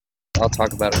I'll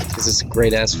talk about it because it's a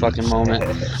great ass fucking moment.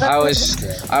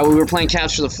 We were playing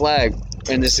capture the flag,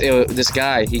 and this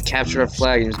guy, he captured our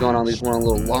flag, and he was going on these one of the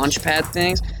little launch pad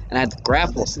things, and I had to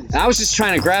grapple. And I was just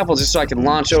trying to grapple just so I could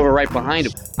launch over right behind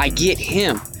him. I get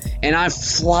him, and I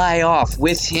fly off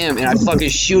with him, and I fucking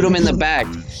shoot him in the back,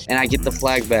 and I get the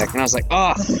flag back. And I was like,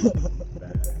 oh,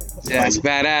 yeah, it's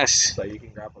badass. So you can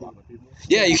grapple on the people?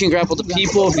 Yeah, you can grapple to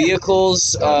people,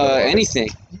 vehicles, anything.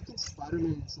 You can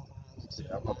Spider-Man yourself around.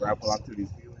 I'm gonna grapple onto these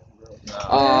feelings, bro.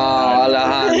 Oh,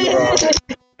 Alejandro.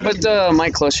 Put the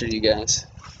mic closer to you guys.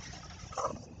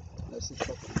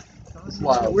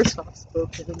 Wow. We're soft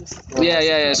spoken. Yeah.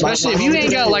 Especially if you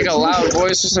ain't got like a loud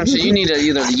voice or some shit, you need to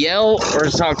either yell or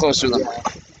talk closer to them.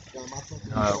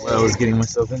 What I was getting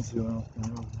myself into.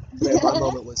 Yeah, my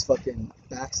moment was fucking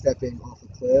backstepping off a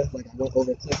cliff. Like I went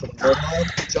over a cliff with a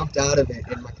warthog, jumped out of it,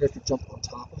 and my character jumped on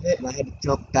top of it, and I had to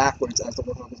jump backwards as the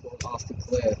warthog was going off the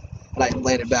cliff. And I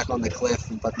landed back on the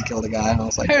cliff and fucking killed a guy, and I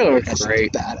was like, Halo was that shit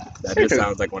great. was badass. That just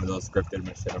sounds like one of those scripted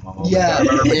machinima moments. Yeah, I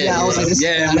remember I was like, this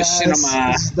Yeah, is badass.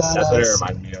 machinima. This is badass. That's what it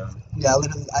reminds me of. Yeah,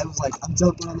 literally, I was like, I'm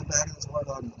jumping on the back of this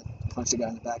warthog and I punched the guy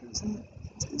in the back of his head.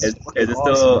 Is fucking it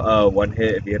awesome. still one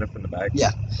hit if you hit him from the back?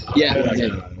 Yeah. Yeah.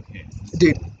 Okay.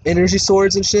 Dude, energy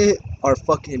swords and shit are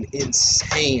fucking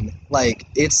insane. Like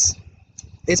it's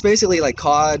basically like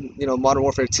COD, Modern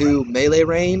Warfare 2 melee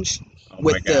range Oh my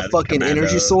with the God, fucking energy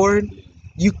Commandos. sword.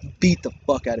 You beat the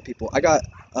fuck out of people.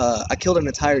 I killed an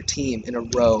entire team in a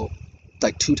row,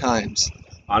 like 2 times,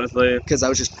 Honestly, because I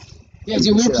was just Yeah,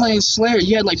 dude, we were playing Slayer.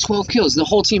 You had like 12 kills. The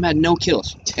whole team had no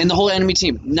kills. And the whole enemy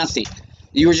team, nothing.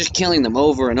 You were just killing them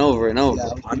over and over and over. yeah.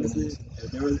 I was honestly, beating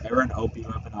if there was ever an OP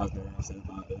weapon I was never gonna say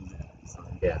about it,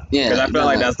 Yeah. Yeah. because I feel no.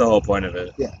 like that's the whole point of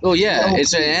it. Oh yeah,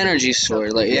 it's an energy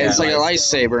sword. Like Yeah, it's like a like-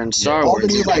 lightsaber in Star all the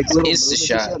Wars. new like little Insta movements and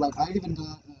shot. shit, like I even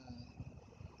got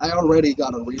I already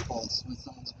got a repulse with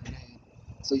someone's grenade.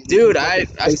 So you Dude, can I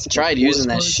basically tried using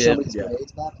that force shit. somebody's Yeah.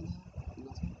 grenades back to them.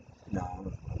 You know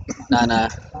what No, Nah.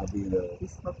 I'd be the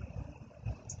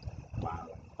wow.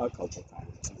 A couple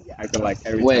times. I feel like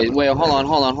every Wait, time. hold on.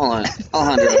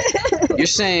 Alejandro, you're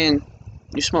saying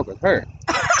you smoke with her,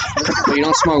 but you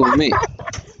don't smoke with me.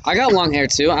 I got long hair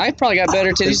too. I probably got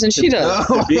better titties than she does.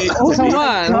 To be, Oh, come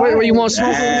on, where you won't smoke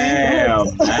with me?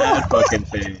 damn, that fucking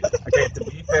thing. Okay, to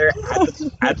be fair,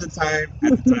 at the time,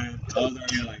 I was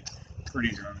already like pretty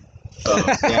drunk. So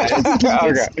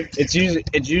Yeah, it's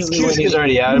usually when he's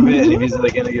already out of it, and if he's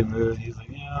like in a good mood, he's like,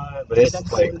 yeah. But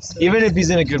it's like, even if he's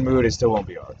in a good mood, it still won't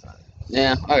be all the time.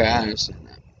 Yeah, okay, I understand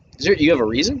that. You have a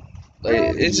reason? Like,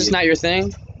 it's just not your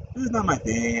thing? it's not my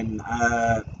thing, and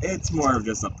it's more of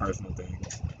just a personal thing.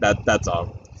 That's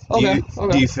all. Okay,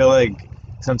 Do you feel like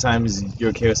sometimes you're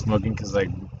okay with smoking because, like,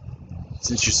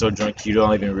 since you're so drunk, you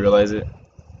don't even realize it?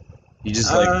 You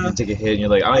just, like, you take a hit and you're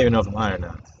like, I don't even know if I'm high or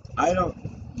not. I don't.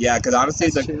 Yeah, because honestly,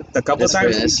 the couple That's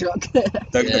times, fair.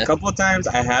 the Yeah. couple of times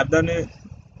I have done it,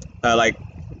 like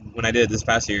when I did it this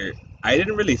past year, I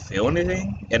didn't really feel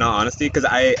anything. In all honesty, because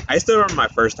I still remember my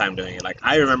first time doing it. Like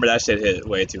I remember that shit hit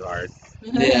way too hard.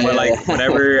 Yeah, But like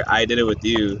whenever I did it with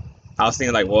you, I was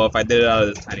thinking like, well, if I did it out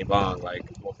of this tiny bong, like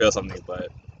we'll feel something. But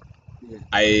Yeah.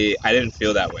 I didn't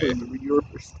feel that way. Remember your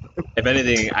first time. If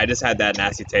anything, I just had that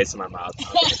nasty taste in my mouth.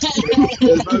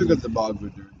 It's probably because the bogs were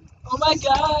dirty. Oh my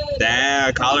god.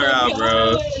 Damn, call her out,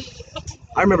 bro.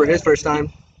 I remember his first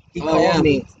time. He Oh, called yeah.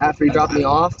 me after he dropped me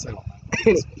off.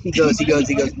 And he goes,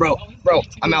 bro,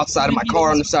 I'm outside of my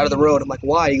car on the side of the road. I'm like,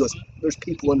 why? He goes, there's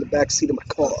people in the back seat of my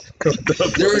car.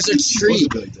 There was a tree,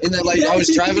 and then like I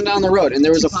was driving down the road, and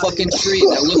there was a fucking tree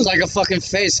that looked like a fucking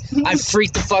face. I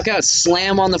freaked the fuck out,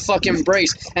 slam on the fucking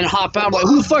brakes, and hop out. I'm like,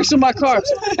 who the fuck's in my car?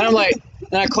 And I'm like,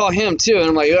 and I call him too, and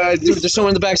I'm like, dude, there's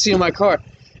someone in the back seat of my car.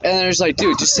 And then there's like,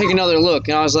 dude, just take another look.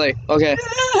 And I was like, okay.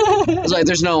 I was like,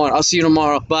 there's no one. I'll see you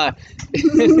tomorrow. Bye. My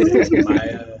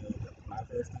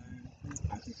first time,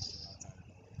 I think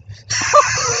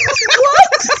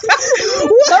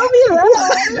Tell me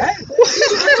that.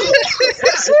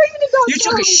 You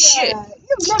took a shit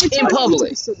You've never in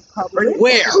public. public.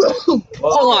 Where?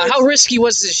 Hold on. How risky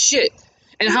was this shit?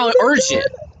 And how urgent?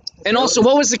 And also,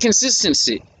 what was the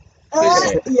consistency?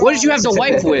 What did you have to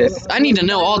wipe with? I need to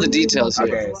know all the details here.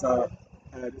 Okay, so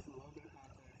just a little bit of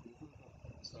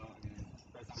context. So again,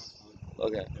 first time I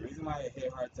smoked. Okay. The reason why it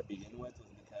hit hard to begin with was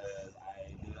because I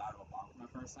did it out of a bong for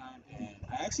my first time, and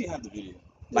I actually have the video.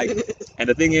 Like, and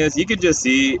the thing is, you could just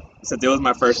see since it was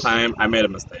my first time, I made a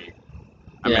mistake.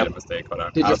 I Yeah. made a mistake. Hold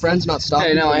on. Did your friends not stop? Hey,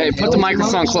 you no, from hey, put the inhaling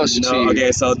microphone too much? closer to No, you.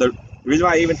 okay. So the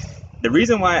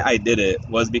reason why I did it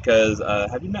was because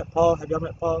have you met Paul? Have y'all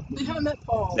met Paul? We haven't met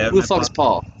Paul. They haven't Who the met fuck's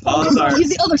Paul? Paul's our He's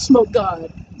the other smoke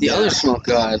god. The other smoke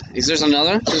god. Is there's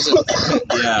another? There's a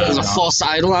Yeah. false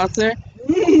idol out there?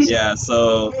 Yeah,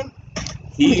 so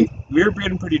we were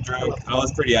getting pretty drunk. I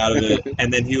was pretty out of it.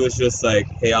 And then he was just like,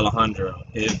 hey, Alejandro,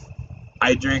 if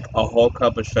I drink a whole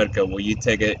cup of Shvedka, will you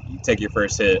take it? You take your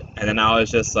first hit. And then I was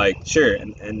just like, sure.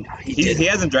 And he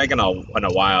hasn't drank in a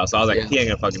while. So I was like, Yeah. he ain't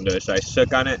going to fucking do it. So I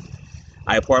shook on it.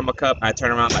 I pour him a cup. I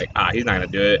turn around like, he's not going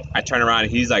to do it. I turn around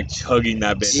and he's like chugging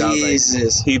that bitch. I was like,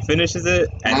 Jesus. he finishes it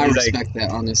and I he's like, respect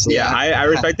that, honestly. yeah, I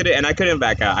respected it. And I couldn't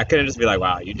back out. I couldn't just be like,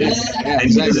 wow, you did. Yeah, And he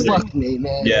exactly. just Fuck me,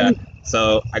 man. Yeah.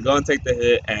 So I go and take the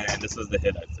hit, and this was the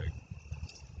hit I took.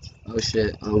 Oh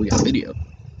shit. Oh, we got video.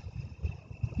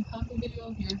 You have the video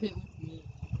of your hit with me.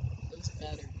 It was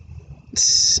better.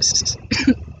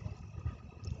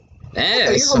 Yeah, Yeah,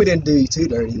 you know we didn't do you too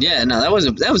dirty. yeah, no, that was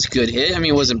a good hit. I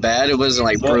mean, it wasn't bad. It wasn't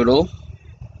like brutal.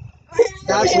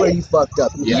 That's where you fucked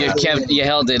up. You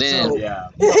held it in. So- Yeah.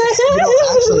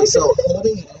 Actually, so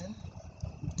holding it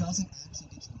in doesn't actually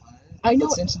get you higher. I know.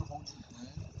 But since you hold your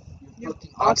breath, Your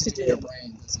fucking oxygen. in your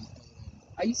brain doesn't go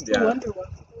I used to Yeah. wonder what.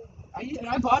 And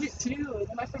I bought it too. And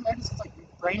then my friend Marcus was like, your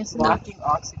brain is lacking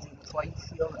oxygen. That's why you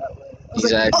feel that way. I was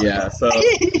Exactly. Yeah. So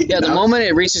Yeah, the moment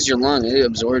it reaches your lung, it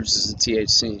absorbs the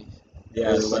THC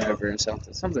yeah, or so whatever, and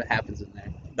something happens in there.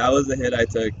 that was the hit I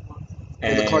took,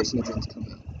 and the and carcinogens come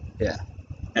out.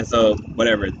 and so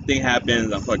whatever thing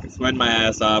happens, I'm fucking sweating my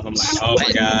ass off. I'm like, oh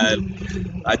my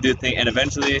god, I do think, and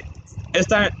eventually, it's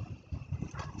time.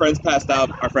 Friends passed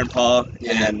out. Our friend Paul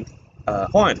Yeah. and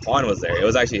Juan. Juan was there. It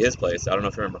was actually his place. I don't know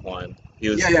if you remember Juan. He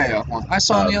was. Yeah. I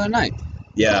saw him the other night.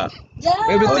 Yeah. Yeah.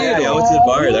 Maybe Oh yeah, I went to the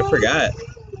bars. I forgot.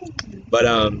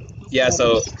 But yeah.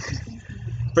 So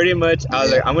pretty much, I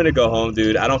was like, I'm gonna go home,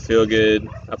 dude. I don't feel good.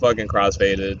 I fucking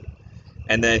crossfaded.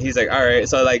 And then he's like, all right.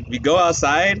 So like, we go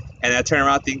outside, and I turn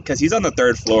around, because he's on the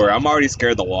 3rd floor. I'm already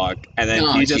scared to walk. And then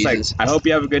Oh, he's just Jesus. like, I hope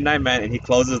you have a good night, man. And he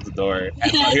closes the door.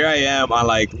 And so here I am on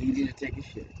like, You need to take a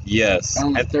shit. yes.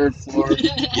 On the And- 3rd floor,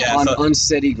 yeah. on So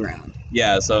unsteady ground.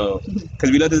 yeah. So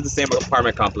because we lived in the same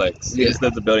apartment complex. We Yeah. just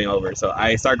lived the building over. So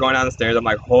I start going down the stairs. I'm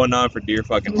like holding on for dear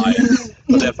fucking life.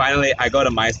 But then finally, I go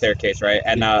to my staircase, right?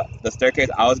 And the staircase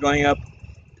I was going up,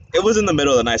 it was in the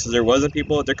middle of the night, so there wasn't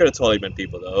people. There could have totally been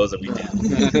people, though. It was a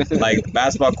weekend. Like, the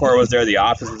basketball court was there, the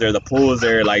office was there, the pool was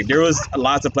there. Like, there was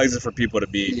lots of places for people to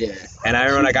be. Yeah. And I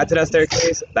remember when I got to that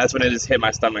staircase, that's when it just hit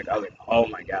my stomach. I was like, oh,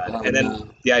 my God. Oh, and then no.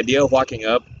 the idea of walking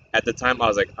up, at the time, I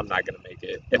was like, I'm not going to make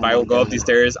it. If Oh, I my go up God. these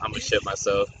stairs, I'm going to shit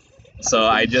myself. So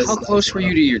I just, How close were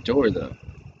you to your door, though?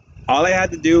 all I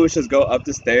had to do was just go up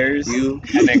the stairs and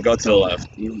then go to the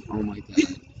left. You, oh my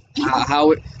god.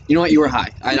 How you know what? You were high.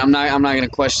 I'm not gonna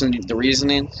question the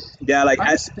reasoning. Yeah, like,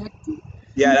 I respect it.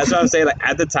 yeah, that's what I'm saying. Like,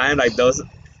 at the time, like, those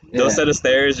Yeah. set of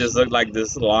stairs just looked like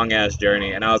this long ass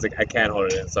journey, and I was like, I can't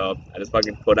hold it in, so I just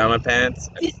fucking pulled down my pants,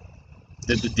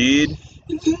 did the deed.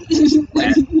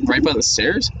 Like right by the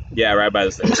stairs? Yeah, right by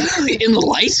the stairs. In the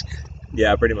light?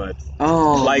 Yeah, pretty much.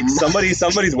 Oh. Like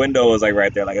somebody's window was like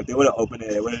right there. Like if they would have opened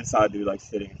it, they would have saw a dude like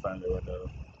sitting in front of their window.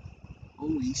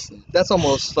 Holy shit. That's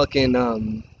almost fucking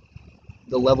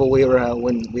the level we were at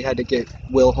when we had to get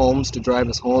Will Holmes to drive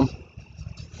us home.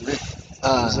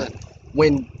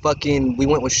 When fucking we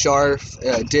went with Sharf,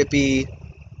 Dippy,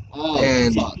 Oh,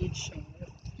 And- fuck.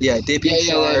 yeah, Dippy,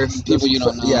 Yeah, Sharf. people you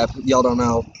don't know. Yeah, y'all don't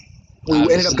know. We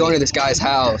ended Obviously. up going to this guy's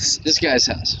house. This guy's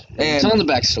house. And- Tell him the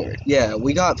backstory. Yeah,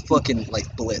 we got fucking like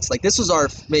blitzed. Like this was our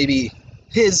maybe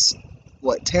his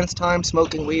 10th time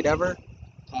smoking weed ever.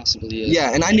 Possibly,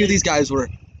 Yeah, and I knew these guys were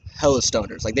hella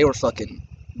stoners. Like they were fucking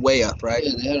way up, right?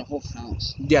 Yeah, they had a whole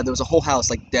house. Yeah, there was a whole house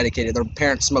like dedicated. Their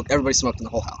parents smoked. Everybody smoked in the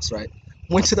whole house, right?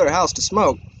 Went to their house to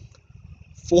smoke.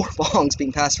 4 bongs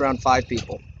being passed around 5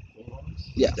 people.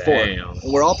 Yeah, 4. Damn.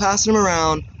 And we're all passing them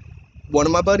around. One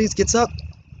of my buddies gets up,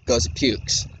 goes and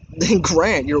pukes. Then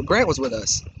Grant was with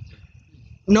us.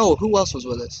 No, who else was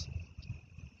with us?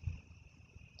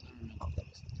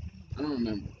 I don't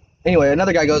remember. Anyway,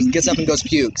 another guy gets up and goes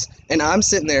pukes. And I'm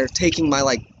sitting there taking my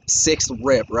like 6th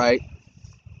rip, right?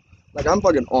 Like I'm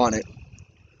fucking on it.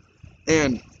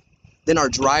 And then our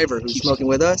driver who's smoking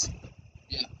with us.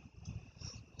 Yeah.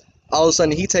 All of a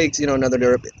sudden he takes, another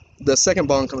rip. The second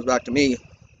bong comes back to me.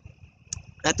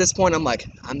 At this point I'm like,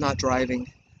 I'm not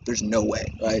driving. There's no way,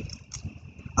 right?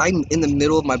 I'm in the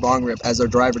middle of my bong rip as our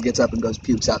driver gets up and goes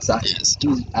pukes outside. Yes.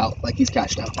 He's out, like he's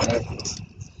cashed out, right?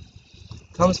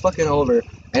 Comes fucking over,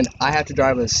 and I have to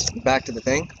drive us back to the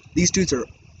thing. These dudes are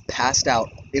passed out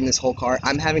in this whole car.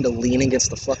 I'm having to lean against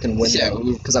the fucking Yeah, window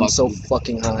we were because I'm so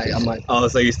fucking- fucking high. I'm like, Oh,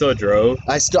 so you still drove?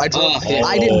 I drove. Oh,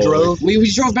 I didn't drove. We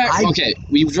drove back. I- Okay,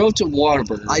 we drove to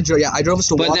Waterbury. I drove us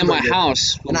to but then my Whataburger,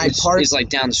 house And I parked- is like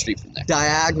down the street from there.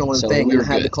 diagonal and So thing, we and were I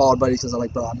had to good. call our buddies because I'm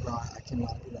like, bro, I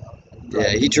cannot do that. Yeah,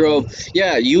 he drove.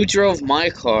 Yeah, you drove my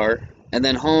car, and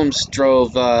then Holmes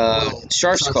drove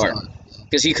Sharp's car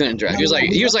because he couldn't drive. He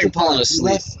was like falling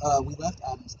asleep. We left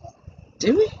Adam's car.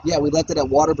 Did we? Yeah, we left it at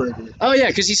Whataburger. Oh yeah,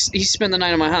 because he spent the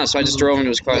night at my house, so I just drove him to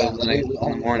his car Yeah, in like,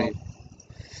 the morning.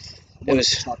 We It was.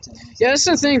 talked to him. Yeah, that's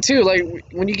the thing too. Like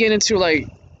when you get into like,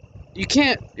 you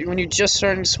can't when you're just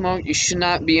starting to smoke. You should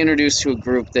not be introduced to a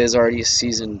group that is already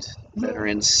seasoned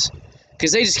veterans,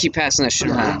 because they just keep passing that shit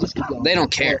Yeah, around. just keep going. They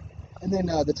don't care. And then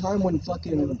the time when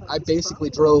fucking I basically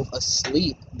drove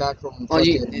asleep back from Well,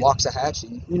 fucking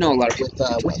Waxahachie You know a lot of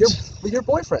people. with your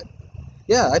boyfriend.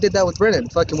 Yeah, I did that with Brennan.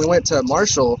 Fucking, we went to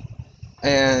Marshall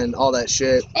and all that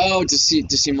shit. Oh, to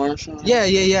see Marshall.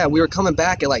 Yeah. We were coming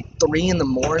back at like 3 in the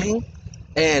morning,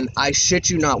 and I shit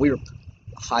you not, we were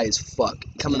high as fuck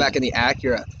coming back in the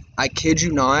Acura. I kid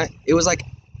you not, it was like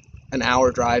an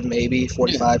hour drive, maybe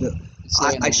 45.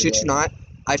 I shit you not,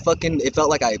 it felt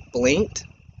like I blinked,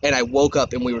 and I woke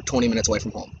up and we were 20 minutes away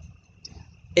from home.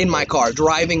 In my car,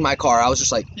 driving my car, I was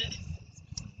just like,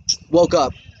 woke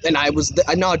up, and I was,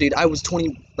 no, dude, I was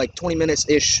 20 minutes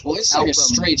ish. Well, it's out like a from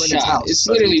straight Brendan's shot. house. It's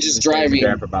literally just driving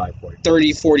there for about like 40.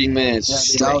 30, 40 minutes Yeah,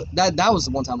 straight. dude, that was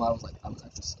the one time I was actually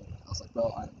scared. I was like,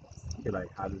 bro, You're like,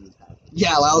 how did this happen?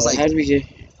 yeah, I was How did we get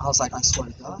I swear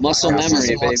to God. muscle I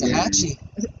memory, got baby? Waxahachie.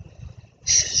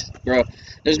 Bro,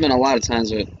 there's been a lot of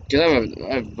times because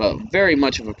I have very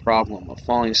much of a problem of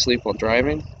falling asleep while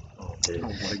driving. Oh, dude. Oh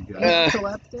my god.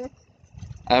 Epileptic?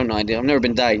 I have no idea. I've never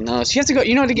been diagnosed. You have to go.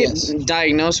 You know, to get Yes.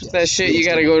 diagnosed with that shit, you Yes.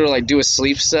 gotta go to like do a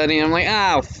sleep study. I'm like,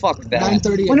 fuck that.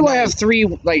 9:30 When at do I night. have 3?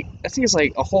 Like, I think it's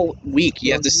like a whole week. You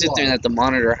Yeah, have to you sit there are. and have to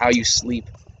monitor how you sleep.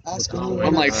 Ask I'm anyone.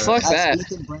 I'm like, fuck ask that.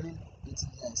 Ethan Brennan. It's a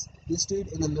yes. This dude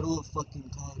in the middle of fucking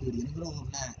Call of Duty, in the middle of a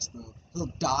match, bro. He'll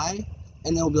die,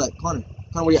 and they'll be like, Connor,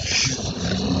 where you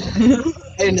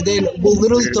at? And then we'll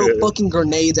literally throw fucking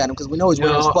grenades at him because we know he's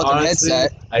wearing his fucking honestly,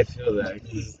 headset. I feel that.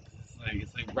 'Cause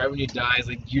it's like right when you die, it's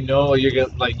like you know you're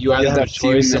gonna you either You have have a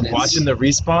few choice of minutes. watching the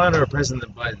respawn or pressing the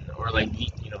button or like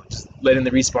just letting the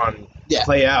respawn Yeah.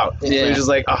 play out. So Yeah. you're just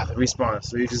like the respawn.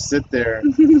 So you just sit there,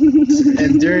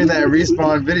 and during that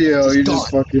respawn video, Just you gone.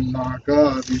 just fucking knock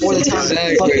off. You Or the sit time there.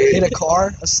 they fucking hit a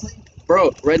car asleep.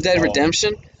 Bro, Red Dead Oh.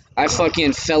 Redemption, I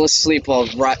fucking fell asleep while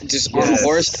just on a Yes.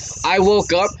 horse. I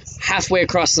woke up halfway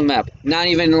across the map, not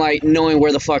even like knowing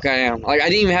where the fuck I am. Like I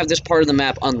didn't even have this part of the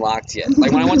map unlocked yet.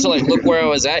 Like when I went to like look where I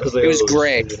was at, I was like, it was oh,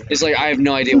 gray. shit. It's like I have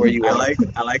no idea where you I are.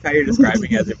 like how you're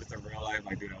describing it as if it's a real life.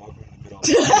 Like, dude, I woke up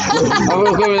in the middle. I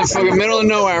woke up in the fucking middle of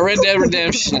nowhere, Red Dead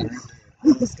Redemption.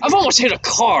 I've almost hit a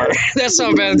car. That's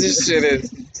how bad this shit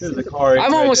is. The car.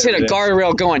 I've almost hit a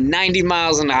guardrail going 90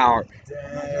 miles an hour.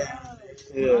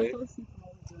 Yeah.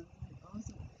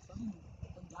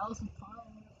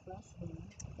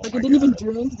 Like, I didn't even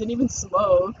drink, didn't even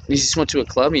smoke. You just went to a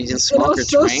club and you didn't And I smoke or was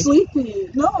so drink? sleepy.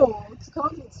 No, it's Carl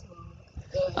didn't smoke.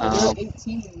 We were like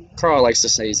 18. Carl likes to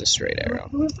say he's a straight arrow.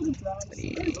 We went for the drive.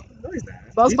 No, he's not.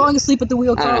 But I was falling asleep at the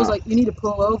wheel. I Carl was know. like, "You need to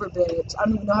pull over, bitch. I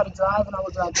don't even know how to drive, and I will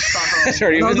drive this car home." I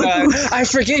don't And I even was like, know. I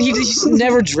forget he's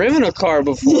never driven a car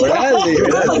before, has he?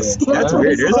 Yeah. That's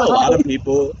weird. There's a lot of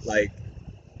people like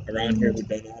around here who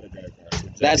don't know how to drive cars.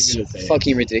 which I That's think is insane.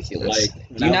 fucking ridiculous. Like,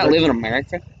 when Do you I not was live in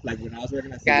America? Like when I was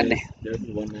working at God CVS, damn. there was this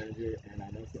one manager, and I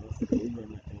know she also took Uber,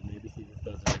 and maybe she just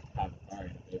doesn't have a car,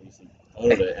 and maybe she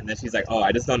told it, and then she's like, "Oh,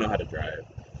 I just don't know how to drive."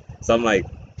 So I'm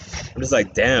just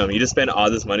like, damn, you just spent all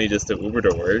this money just to Uber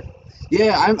to work?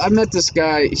 Yeah, I met this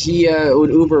guy. He would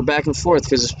Uber back and forth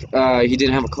because he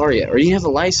didn't have a car yet, or he didn't have a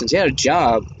license. He had a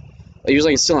job. He was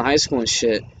like still in high school and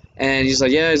shit. And he's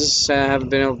like, yeah, I just haven't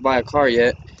been able to buy a car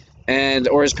yet.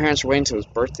 Or his parents were waiting till his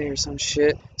birthday or some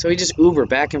shit. So he just Uber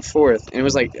back and forth. And it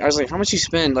was like, I was like, how much you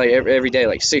spend like every day?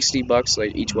 Like $60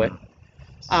 like each way.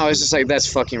 I was just like, that's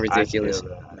fucking ridiculous.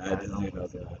 I didn't even know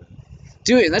that.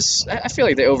 Dude, I feel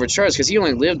like they overcharged because he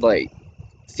only lived like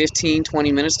 15,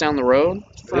 20 minutes down the road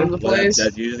from the Well, place.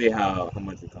 that's usually how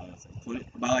much it costs.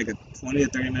 About like a 20 to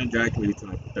 30 minute drive can be to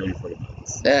like 30, 40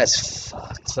 bucks. That's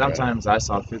fucked. bro. Sometimes I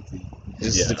saw 50.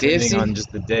 Just Yeah. depending 50? on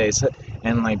just the day. So,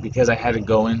 and like because I had to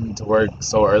go into work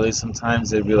so early,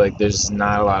 sometimes it'd be like there's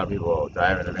not a lot of people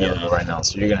driving available right now,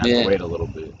 so you're gonna have Yeah. to wait a little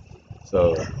bit.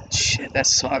 So Shit, that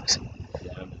sucks.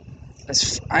 Yeah, man.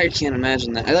 I can't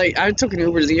imagine that. I took an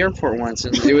Uber to the airport once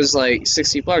and it was like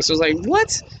 $60. I was like, what?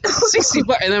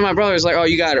 $60? And then my brother was like, oh,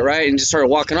 you got it, right? And just started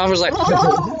walking off. I was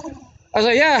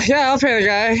like, yeah, I'll pay the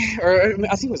guy. Or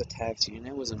I think it was a taxi, and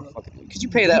it wasn't fucking. Because you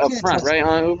pay that You up can't front, trust- right?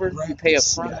 On Uber, Right. you pay up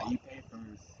front. Yeah, you pay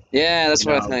first. Yeah, that's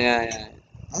what I No. thought. Yeah.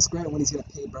 That's great when he's gonna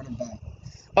pay Brennan back.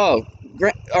 Oh,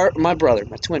 my brother,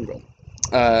 my twin brother.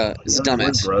 is a You have a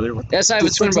dumbass. twin brother? Yes, I have a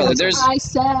twin brother. There's. I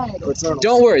said. Or eternal.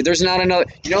 Don't worry, there's not another.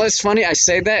 You know what's funny? I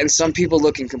say that, and some people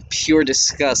look in pure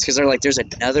disgust because they're like, "There's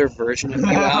another version of you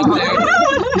out there."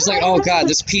 It's like, "Oh God,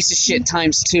 this piece of shit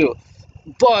times 2."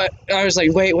 But I was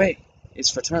like, "Wait, it's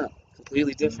fraternal,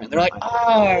 completely different." They're like,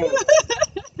 "Oh,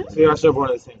 So you're also born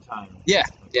at the same time. yeah,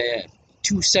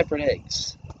 2 separate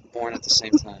eggs born at the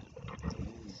same time."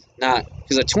 Not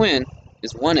because a twin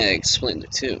is 1 egg split into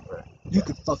 2. You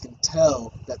could fucking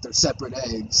tell that they're separate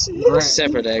eggs.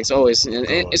 Separate eggs, always. It's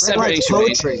Brand separate writes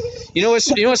incubation. poetry. You know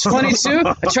what's funny too?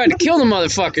 I tried to kill the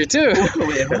motherfucker too.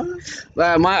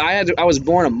 I was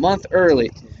born a month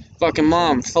early. Fucking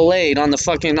mom filleted on the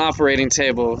fucking operating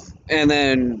table, and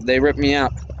then they ripped me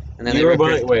out. And then You they were ripped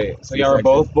born, it. wait, so y'all were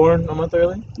both born a month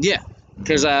early? Yeah,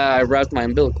 because I wrapped my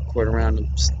umbilical cord around and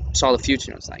saw the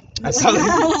future. And I was like, I saw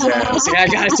that. I was like, I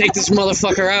gotta take this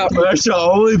motherfucker out. There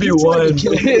shall only be one.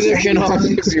 There can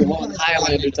only be one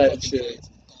Highlander type shit.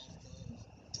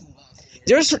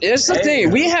 There's the thing.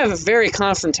 We have a very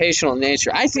confrontational nature.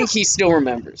 I think he still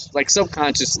remembers, like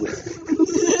subconsciously.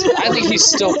 I think he's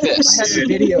still I had pissed. the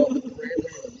video of Brand wearing a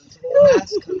luchador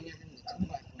mask coming in the 2x4.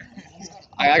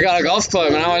 I got a golf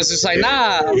club, and I was just like,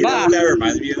 nah, You know bah. what that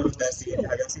reminds me of? That scene.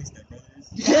 Have y'all seen Step Brothers?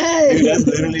 Yes! Dude, that's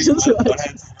literally what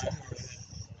happened.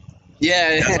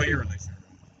 Yeah. That's what your relationship.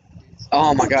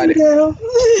 Oh my god. Yeah.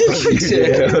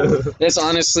 That's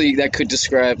honestly, that could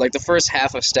describe, like, the first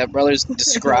half of Step Brothers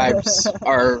describes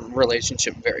our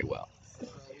relationship very well.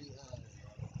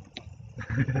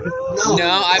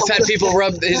 No, I've had people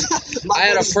rub his. I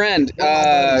had a friend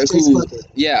who,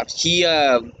 yeah, he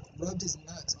rubbed his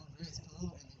nuts on Ray's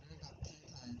pillow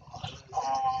and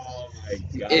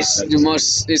the got Oh my god.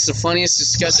 it's the funniest,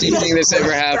 disgusting thing that's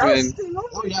ever happened.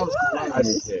 Oh yeah, it was I'd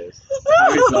gross. be pissed.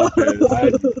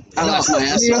 I laughed my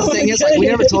ass You know, off. the thing is, like, we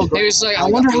never told He was like, I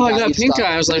wonder how I got pink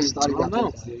eye. I was like, I don't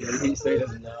know. He say he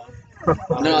doesn't know.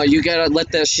 No, you gotta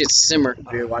let that shit simmer.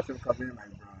 Dude, watch him come in like,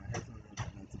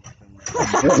 bro, I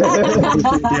heard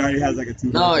someone he already has like a 2.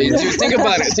 No, dude, think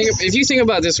about it. If you think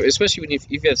about it this way, especially when if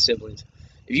you have siblings,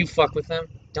 if you fuck with them,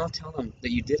 don't tell them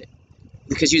that you did it,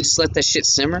 because you just let that shit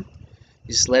simmer.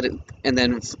 You just let it, and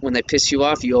then when they piss you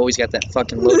off, you always got that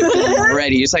fucking loaded gun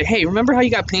ready. It's like, hey, remember how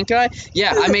you got pink eye?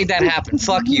 Yeah, I made that happen.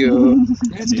 Fuck you.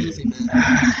 That's goofy, man.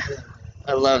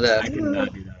 I love I that. could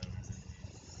not do that.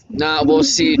 Nah, well,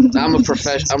 see, I'm a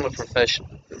professional.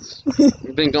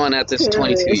 We've been going at this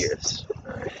 22 years.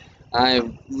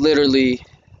 I'm literally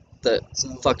the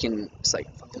So, fucking. It's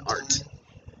like fucking art.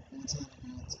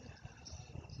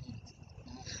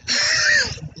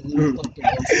 One time,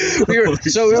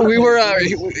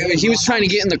 He was trying to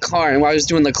get in the car, and I was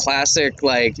doing the classic,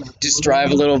 like, just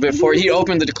drive a little bit forward. He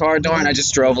opened the car door, and I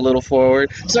just drove a little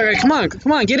forward. He's like, come on,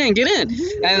 get in.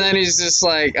 And then he's just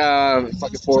like,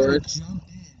 fucking forward.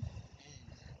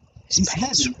 He's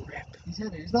heavy. He's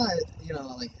heavy. He's not,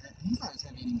 like, he's not as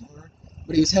heavy anymore.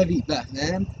 But he was heavy back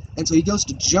then. And so he goes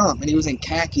to jump, and he was in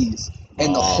khakis.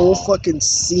 And the whole fucking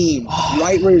seam,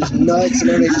 right where his nuts and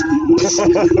everything, just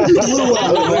blew up.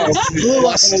 Blew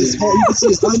up. And his whole, you can see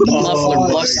his undies. Muffler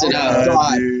busted out.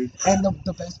 God. And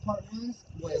the best part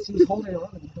was he was holding on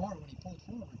to the door when he pulled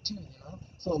forward, too,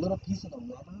 So a little piece of the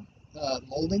rubber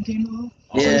molding came off.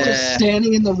 So he's just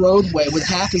standing in the roadway with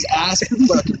half his ass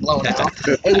fucking blown out.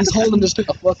 And he's holding just a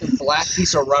fucking black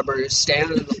piece of rubber,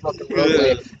 standing in the fucking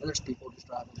roadway. And there's people just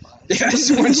driving by. Yeah,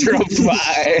 someone drove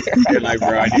by. You're like,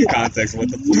 bro, I need context. What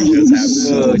the fuck just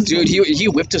happened? Dude, he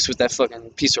whipped us with that fucking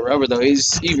piece of rubber, though. He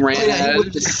ran Oh, yeah, at he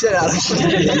whipped the it. shit out of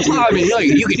it. I mean,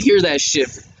 you could hear that shit.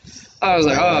 I was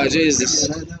like, oh, Jesus.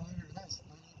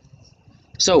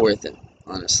 So worth it,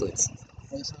 honestly.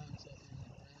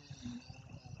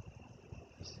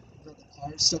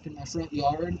 Car stuck in my front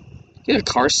yard. You had a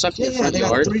car stuck in your front they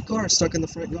yard? got 3 cars stuck in the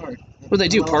front yard. What'd they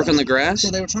do, park on the grass?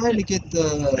 So they were trying to get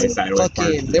They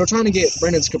sideways they were trying to get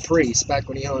Brendan's Caprice back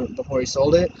when he owned it before he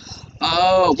sold it.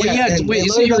 Oh, wait, Yeah, and they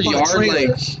isn't your loaded up on a yard,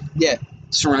 trailer. like, Yeah.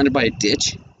 surrounded by a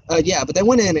ditch? Yeah, but they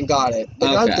went in and got it. They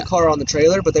got Okay. the car on the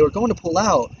trailer, but they were going to pull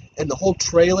out, and the whole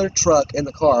trailer, truck, and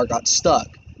the car got stuck.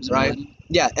 Was it Right. muddy?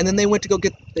 Yeah, and then they went to go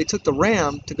get. They took the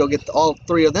Ram to go get all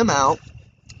 3 of them out.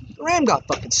 The Ram got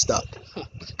fucking stuck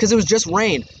because it was just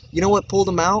rain. You know what pulled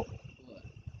them out?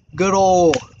 Good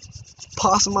old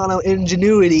Passamano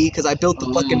ingenuity, because I built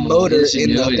the fucking motor in the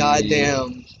ingenuity.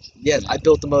 goddamn. Yes, I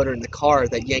built the motor in the car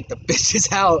that yanked the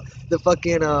bitches out. The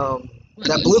fucking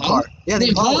that blue car. Yeah, the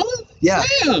Impala. Yeah,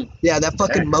 Damn! yeah, that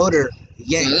fucking motor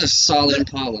Yeah, yanked that's a solid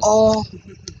Impala. all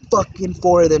fucking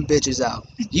 4 of them bitches out.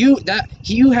 You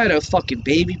had a fucking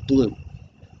baby blue,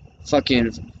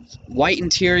 fucking white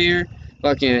interior,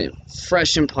 fucking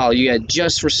fresh and polished. You had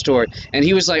just restored, and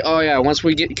he was like, "Oh yeah, once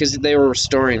we get," because they were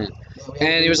restoring it,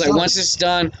 and he was like, "Once it's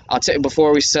done, I'll take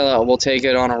before we sell it, we'll take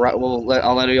it on a ride.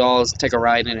 I'll let you all take a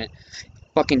ride in it."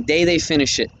 Fucking day they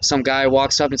finish it, some guy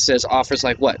walks up and says, offers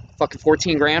like what, fucking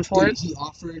 14 grand for Dude, it? he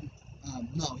offered,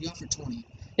 he offered 20.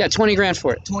 Yeah, 20 grand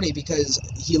for it. 20 because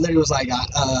he literally was like, he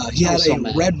I had was so a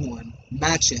mad. red one,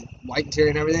 matching, white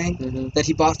interior and everything, Mm-hmm. that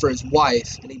he bought for his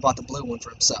wife, and he bought the blue one for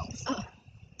himself.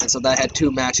 And so that had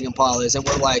 2 matching Impalas, and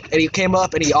we're like, and he came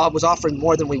up and he was offering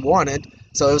more than we wanted,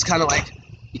 so it was kind of like,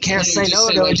 you can't say no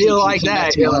to a deal like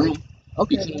that. You're like,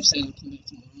 okay. You could have said come back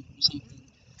tomorrow or something.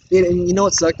 And you know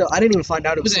what sucked though? I didn't even find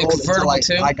out it was Was it sold until like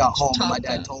convertible, too? I got home and my Top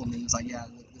dad gun. told me. He was like, yeah,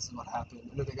 this is what happened.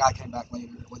 And then the guy came back later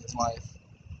with his wife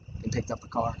and picked up the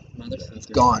car.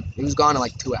 Motherfucker. Gone. He was gone in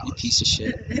like 2 hours. You piece of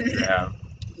shit. Yeah.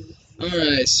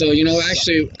 Alright, so, you know,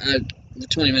 actually, we're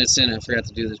 20 minutes in, I forgot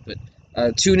to do this, but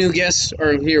 2 new guests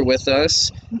are here with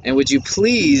us, and would you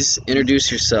please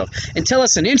introduce yourself and tell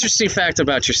us an interesting fact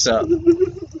about yourself?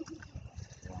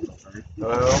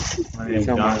 Hello, my name's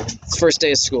Come on. Jonathan. It's first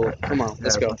day of school. Come on,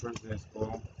 let's Yeah, go. my first day of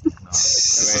school.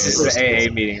 It's an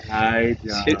AA meeting. Hi,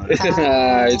 John.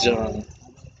 Hi, John.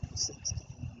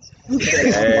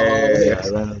 Hey. Yeah, I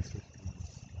ran on 16.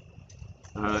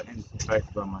 Interesting fact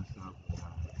about myself.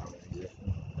 I'm a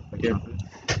musician. Like Yeah. trumpet.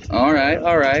 Alright.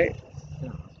 Yeah,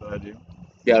 that's what I do.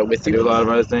 Got it with I do a you. lot of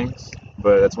other things,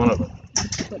 but that's one of them.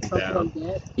 Put trumpet on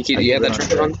deck. You have that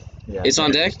trumpet on? Yeah. It's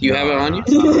on deck? You have it on you?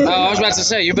 No. Oh, I was about to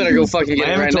say, you better go fucking My get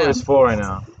it right inventory now. is full right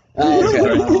now. Oh, okay.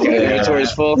 Okay, Yeah.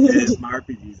 inventory's full. It's my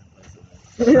RPGs in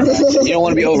place. You don't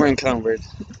want to be over encumbered.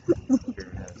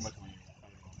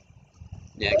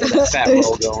 Yeah, get that fat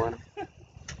roll going.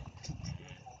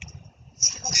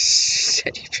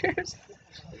 Teddy bears.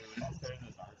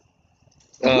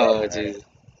 Oh, dude.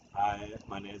 Hi,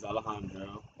 my name is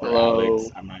Alejandro. Or Hello.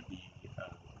 Alex. I might be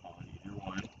calling either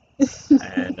one.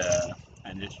 And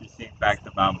an interesting fact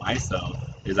about myself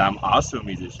is I'm also a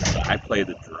musician, but I play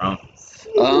the drums.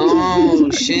 Oh, I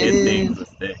hit shit. things with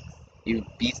sticks. You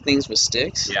beat things with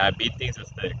sticks? Yeah, I beat things with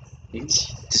sticks. You is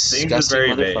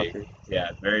disgusting very motherfucker. vague. Yeah,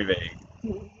 it's very vague.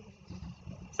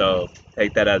 So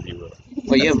take that as you will.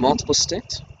 Wait, you have multiple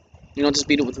sticks? You don't just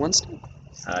beat it with one stick?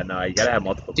 No, you gotta have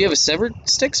multiple. Do you have a severed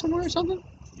stick somewhere or something?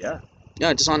 Yeah.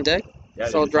 Yeah, just on deck? Yeah.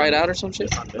 It's all just dried on- out or some shit?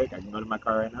 just on deck. I can go to my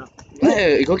car right now.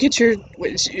 Hey, go get your.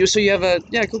 Wait, so you have a.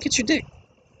 Yeah, go get your dick.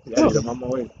 Yeah, dude, I'm on my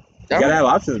way. You Alright. gotta have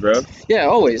options, bro. Yeah,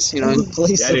 always. You know.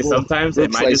 Yeah, dude, sometimes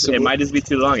it Replaceable. might just be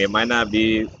too long. It might not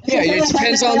be. Yeah, it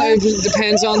depends on the lady. Literally,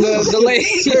 Depends on the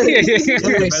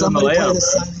somebody play layout, the bro.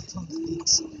 Simon Tongue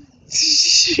beats.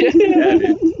 Shit. Yeah,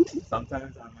 dude.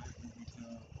 Sometimes I might just be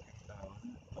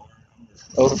too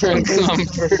Over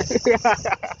encumbered. You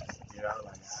know,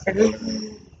 like I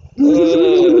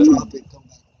Drop it, come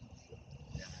back.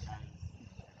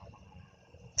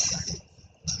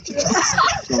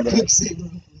 Say, bro.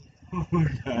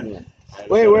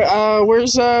 Wait,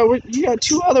 where's you got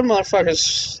 2 other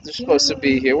motherfuckers. They're supposed to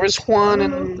be here. Where's Juan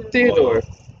and Theodore?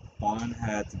 Juan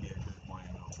had to be a good boy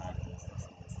and no practice.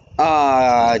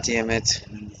 Ah, damn it.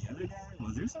 And then the other guy,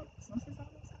 was there something?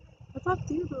 I thought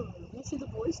Theodore. You see the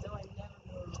boys though. I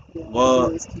never know. Well,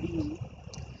 It was TV.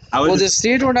 I was Well, just, does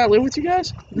Theodore not live with you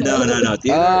guys? no.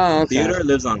 Theodore, Oh, okay. Theodore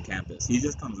lives on campus. He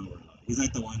just comes over a lot. He's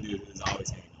like the one dude who's always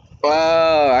hanging out.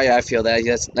 Oh, I feel that.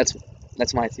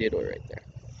 That's my Theodore right there.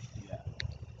 Yeah.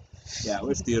 Yeah, I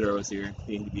wish Theodore was here.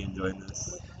 He'd be enjoying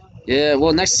this. Yeah,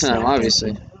 well, next time,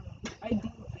 obviously. I do.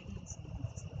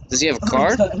 Does he have a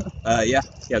car? Yeah,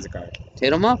 he has a car.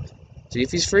 Hit him up. See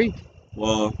if he's free.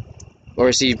 Well, Or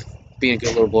is he being a good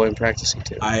little boy and practicing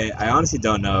too? I honestly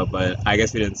don't know, but I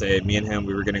guess we didn't say it. Me and him,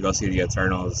 we were gonna go see the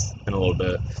Eternals in a little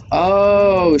bit.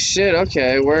 Oh, shit.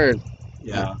 Okay, word.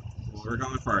 Yeah. Well, we're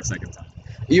going for our second time.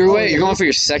 You're going for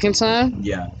your second time?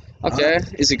 Yeah. Okay.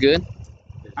 Is it good?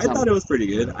 I thought it was pretty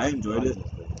good. I enjoyed it. I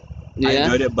Yeah.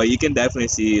 enjoyed it, but you can definitely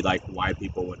see like why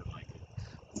people wouldn't like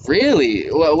it. Really?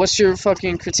 What's your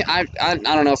fucking critique? I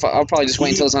don't know if I'll probably just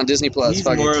wait until it's on Disney Plus. He's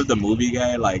Fuck more it. of the movie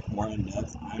guy, like more in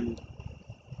depth.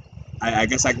 I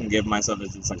guess I can give myself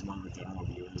as just like more of a general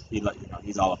viewer.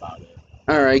 He's all about it.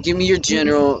 All right, give me your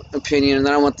general opinion, and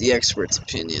then I want the expert's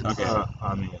opinion. Okay.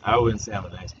 I mean, I wouldn't say I'm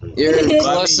an expert. You're Well,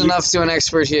 I close mean, enough to an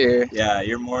expert here. Yeah,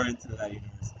 you're more into that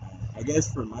universe. I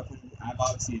guess from my point of view, I've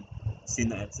obviously seen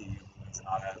the MCU movies and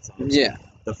all that. So Yeah.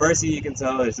 the first thing you can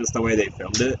tell is just the way they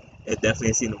filmed it. It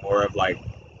definitely seemed more of like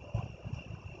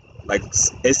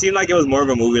it seemed like it was more of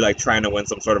a movie like trying to win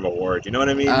some sort of award. You know what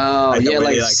I mean? Oh, Like the yeah, way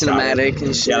like they, like, shot it. cinematic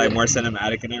and shit. Yeah, like more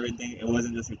cinematic and everything. It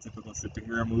wasn't just your typical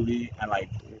superhero movie, and like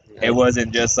it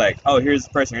wasn't just like, oh, here's the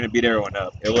person, you're gonna beat everyone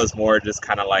up. It was more just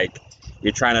kind of like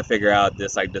you're trying to figure out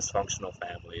this like dysfunctional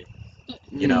family,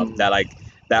 you know, Mm.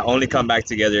 that only come back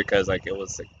together because like it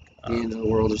was like, The end of the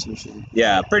world or some shit.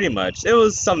 yeah, pretty much. It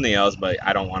was something else, but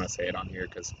I don't want to say it on here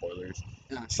because spoilers.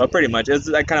 Ah, shit. But pretty much, it's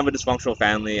like kind of a dysfunctional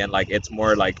family, and like it's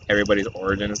more like everybody's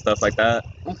origin and stuff like that.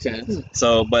 Okay.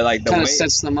 So, but like the Kind way, of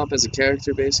sets them up as a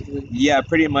character, basically. yeah,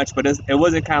 pretty much. But it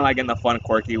wasn't kind of like in the fun,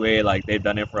 quirky way like they've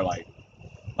done it for like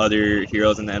other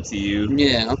heroes in the MCU.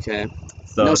 Yeah. Okay.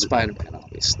 So No Spider-Man,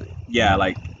 obviously. yeah,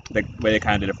 like the way they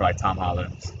kind of did it for like Tom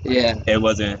Holland. Yeah. It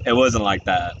wasn't like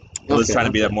that. It was Okay, trying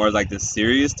to be okay. more like this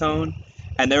serious tone,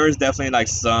 and there was definitely like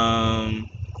some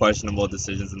questionable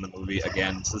decisions in the movie.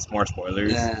 Again, just more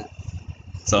spoilers. Yeah.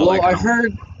 So Well, like, I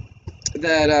heard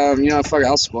that you know, fuck,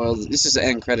 I'll spoil. This is the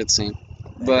end credit scene,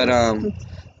 but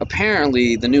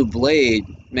apparently the new Blade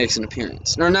makes an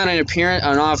appearance. No, not an appearance,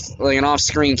 an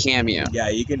off-screen cameo. yeah,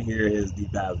 you can hear his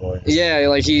deep ass voice. Yeah,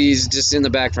 like he's just in the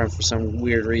background for some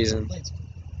weird reason.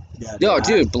 Yeah, Yo,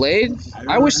 dude, Blade.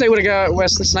 I wish they would have got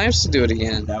Wesley Snipes to do it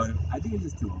again. I think it's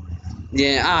just too old.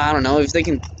 Yeah, I don't know if they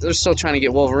can. They're still trying to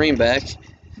get Wolverine back.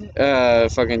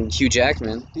 Fucking Hugh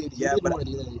Jackman. Dude, he Yeah, didn't but- want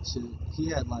to do that shit. He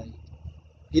had like,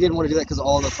 he didn't want to do that because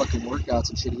all the fucking workouts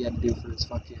and shit he had to do for his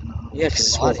fucking. Yeah, because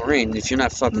it's body. Wolverine. If you're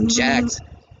not fucking jacked,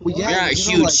 Well, yeah, you're not you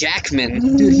know, Hugh like,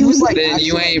 Jackman. Dude, he was like, Then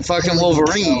you actually, ain't like, fucking killing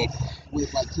Wolverine. himself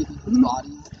with like keeping his body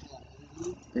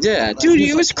up. Yeah, Like, dude, he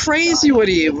he was, was like, crazy. dying. What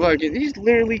he fucking? He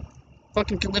literally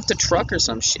fucking could lift a truck or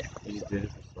some shit. He did it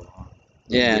for so long.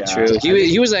 Yeah, Yeah, true. I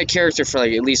He was that character for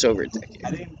like at least over a decade.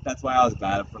 I think that's why I was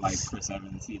glad for like Chris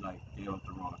Evans. He like gave up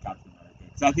the role of Captain America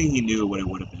because I think he knew what it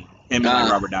would have been. Him and like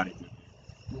Ah. Robert Downey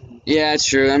Jr. Yeah, it's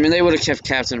true. I mean, they would have kept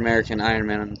Captain America and Iron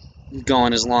Man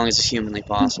going as long as humanly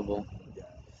possible Yeah.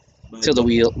 But till the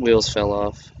wheels fell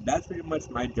off. that's pretty much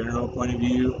my general point of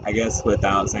view. I guess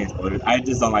without saying spoilers, I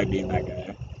just don't like being that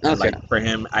guy. And, Okay. like for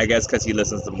him, I guess because he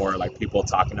listens to more like people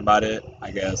talking about it. I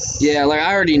guess. Yeah, like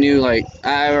I already knew. Like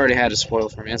I already had a spoil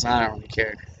for me, so I don't really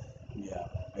care. Yeah.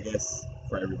 I guess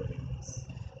for everybody else.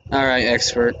 All right,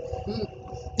 expert,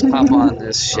 hop on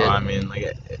this shit. I mean,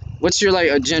 like, What's your like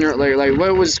a general like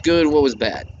what was good, what was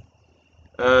bad?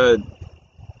 I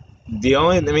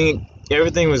mean,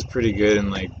 everything was pretty good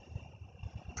and like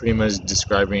pretty much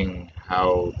describing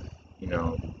how, you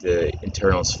know, the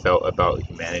Internals felt about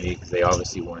humanity because they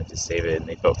obviously wanted to save it and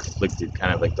they felt conflicted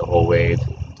kind of like the whole way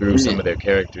through some of their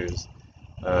characters.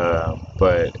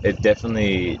 But it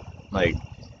definitely, like,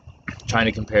 trying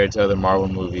to compare it to other Marvel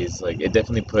movies, like, it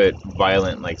definitely put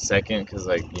violent, like, second because,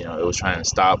 like, you know, it was trying to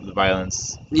stop the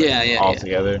violence Yeah.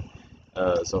 altogether.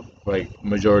 So, like,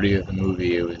 majority of the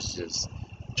movie, it was just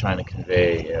trying to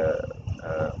convey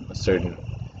a certain.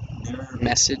 They were,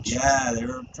 Message. yeah, they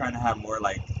were trying to have more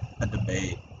like a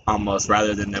debate almost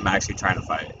rather than them actually trying to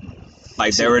fight.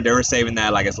 Like they were saving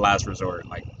that like as last resort,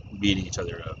 like beating each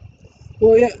other up.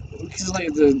 Well, yeah, because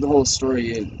like the whole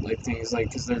story, like things like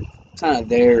because they're kind of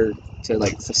there to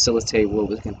like facilitate what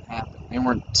was gonna happen. They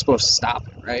weren't supposed to stop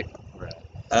it, right?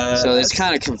 So it's That's-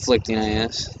 kind of conflicting, I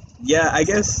guess. Yeah, I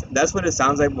guess that's what it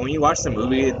sounds like. When you watch the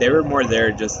movie, they were more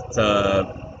there just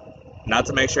to not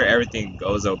to make sure everything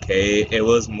goes okay. It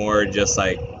was more just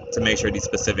like to make sure these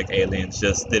specific aliens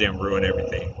just didn't ruin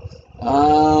everything.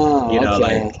 Oh, You know,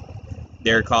 okay. like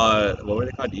they're called what were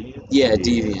they called? Deviants? Yeah,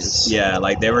 deviants. Yeah,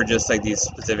 like they were just like these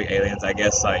specific aliens. I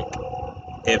guess like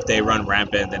if they run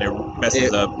rampant, then it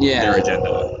messes up their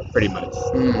agenda. Pretty much.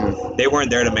 Mm. They weren't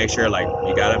there to make sure like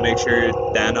you gotta make sure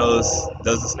Thanos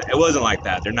does this. It wasn't like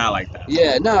that. They're not like that.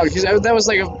 Yeah, no, because that was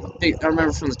like a big. I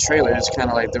remember from the trailer, it's kind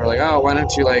of like they were like, "Oh, why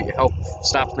don't you like help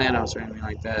stop Thanos or anything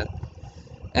like that?"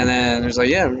 And then there's like,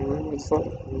 "Yeah, what the fuck?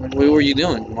 What were you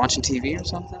doing? Watching TV or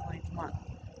something? Like, come on."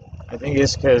 I think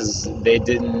it's because they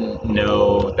didn't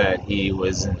know that he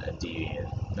wasn't a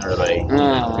deviant, or like, you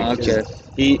know, Oh, because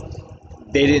okay.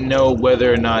 they didn't know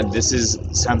whether or not this is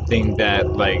something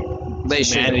that like They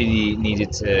should. humanity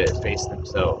needed to face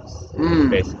themselves.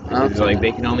 Basically, okay. It's like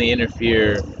they can only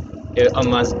interfere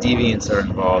unless deviants are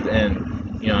involved,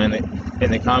 and you know,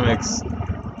 in the comics,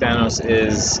 Thanos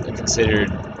is considered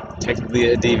technically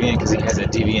a deviant because he has a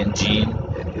deviant gene.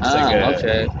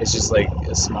 Okay. It's just like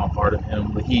a small part of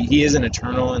him. But he is an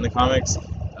Eternal in the comics.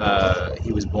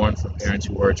 He was born from parents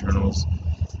who were Eternals.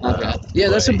 Okay. Yeah,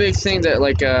 that's a but- big thing that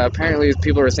like apparently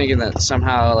people are thinking that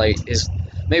somehow like his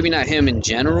maybe not him in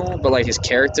general, but like his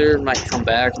character might come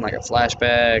back in like a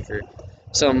flashback or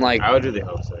some like. I would really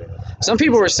hope so. Yeah. Some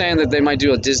people were saying that they might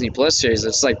do a Disney Plus series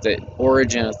that's like the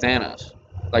origin of Thanos,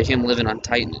 like him living on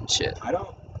Titan and shit. I don't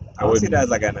see that as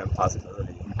like an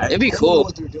impossibility. It'd be I don't know cool,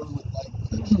 what they're doing with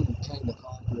like Kang the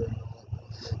Conqueror and all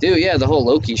that. dude. Yeah, the whole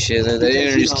Loki shit. They Because, you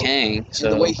introduced know, Kang, And so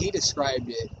the way he described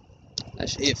it, that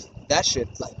shit. if that shit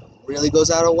like really goes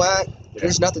out of whack, Yeah.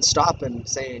 there's nothing stopping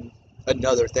saying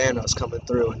another Thanos coming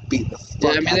through and beating the fuck Yeah,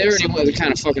 I mean, out they of already somebody. were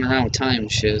kind of fucking around with time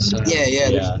and shit. So. Yeah, Yeah.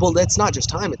 there's- well, that's not just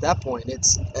time at that point.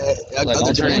 It's Like other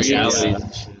alternate dimensions. realities Yeah.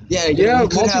 and shit. Yeah, Yeah, you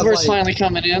could have multiverse like, finally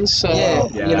coming in. So. Yeah.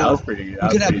 Yeah, you know, that was pretty good. you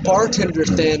could have bartender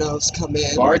Thanos come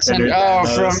in. Bartender. Bartender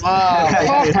Oh, from Thanos.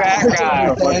 fuck that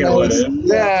guy. Fucking what if?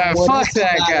 Yeah, what fuck if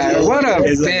that come guy. out of What a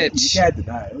it? It's like, bitch. you can't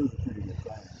deny it. It was a pretty good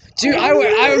plan. Dude,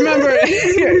 I remember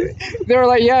they were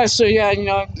like, yeah, so yeah, you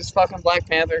know, this fucking Black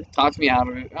Panther talked me out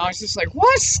of it. And I was just like,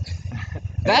 what?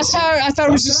 That's how I thought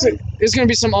it was just. It's gonna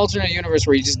be some alternate universe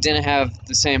where you just didn't have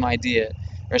the same idea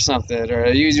or something, or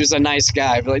you was just a nice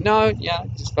guy. But like, no, yeah,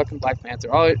 just fucking Black Panther.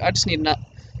 Oh, I just need a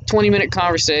 20-minute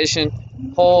conversation.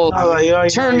 Whole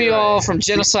turn me all from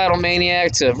genocidal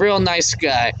maniac to real nice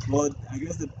guy. Well,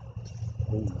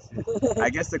 I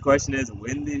guess the question is,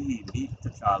 when did he meet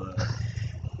T'Challa?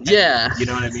 Yeah. You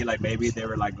know what I mean? Like maybe they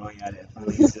were like going at it, and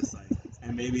finally he's just like,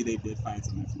 and maybe they did find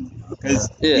solutions, you know? Because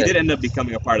Yeah. he did end up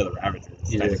becoming a part of the Ravagers.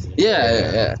 Yeah. technically.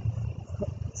 Yeah.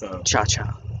 So Cha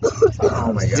cha.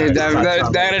 Oh my god. Dude,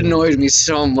 that annoyed me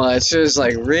so much. It was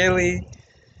like, really?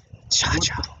 Cha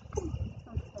cha.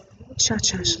 Cha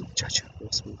cha. Cha cha.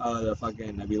 the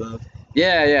fucking Nebula.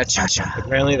 Yeah, cha cha.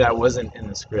 Apparently that wasn't in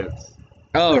the script.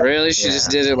 Oh, really? She just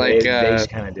did it like, they just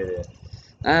kind of did it.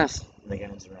 ah, They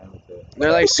kind of just ran with it.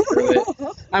 they're like, screw it.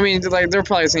 I mean, like, they're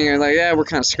probably thinking, like, yeah, we're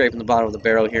kind of scraping the bottom of the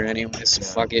barrel here anyway, so Yeah.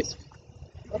 fuck it.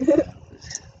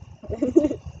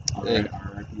 Alright,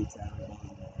 R.I.P. Chadwick.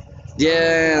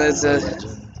 Yeah, that's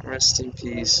rest in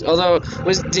peace. Although,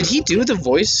 did he do the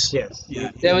voice? Yes.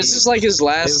 Yeah. Yeah, was this like his This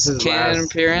last was his canon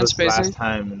appearance, last basically?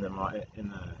 time in the Marvel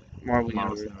Marvel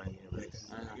Universe. Cinematic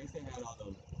Universe. I guess they had all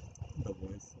the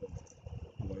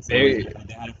voice. They-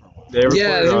 they had it for a while. They Yeah,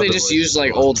 I recorded all think they the just voices used like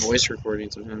as well. old voice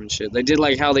recordings of him and shit. They did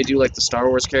like how they do like the Star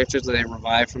Wars characters that they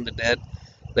revive from the dead.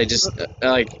 They just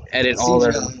like edit all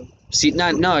their. CGI. See,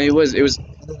 no, it was And then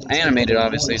they take animated, the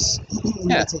obviously. voice.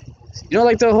 Yeah. They take the voice. You know,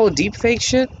 like the whole deep fake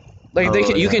shit. Like they Oh,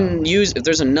 can, you yeah. can use if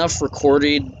there's enough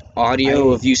recorded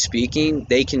audio of you speaking,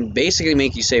 they can basically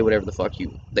make you say whatever the fuck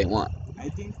they want. I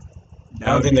think. I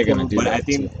don't think they're gonna do but that I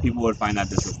think too. people would find that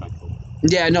disrespectful.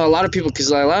 Yeah, no, a lot of people because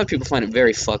a lot of people find it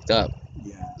very fucked up.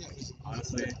 Yeah. Yeah, he's-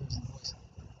 Honestly. he's-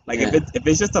 Like Yeah. if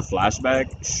it's just a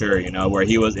flashback, sure, you know, where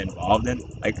he was involved in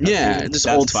like a Yeah, scene, just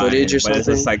that's old footage or But it's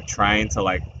something. just like trying to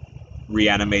like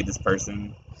reanimate this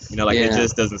person. You know, like it Yeah.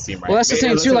 just doesn't seem right. Well, that's the Maybe thing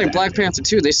unless too. it's Like Black animated. Panther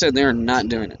 2, they said they're not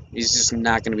doing it. He's just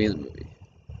not going to be in the movie.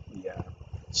 Yeah.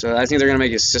 So I think they're going to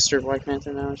make his sister Black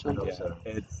Panther now or I something. hope Yeah. so.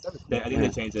 It's That'd be they, I think they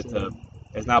changed it to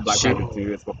it's not Black Shit. Panther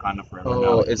 2, it's Wakanda Forever. Oh,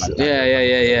 now it's- Black Yeah,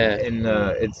 Panther.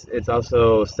 yeah. And it's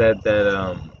also said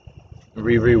that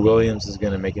Riri Williams is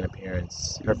gonna make an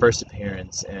appearance, her first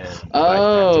appearance in Black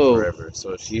Oh. Panther Forever.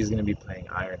 So she's gonna be playing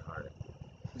Ironheart.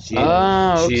 She,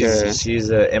 Oh, okay. She's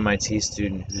a MIT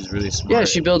student who's really smart. Yeah,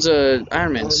 she builds a Iron Man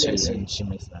Iron Man suit. suit. and she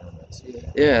makes an Iron Man suit.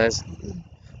 Yeah.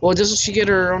 Well, doesn't she get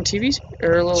her own TV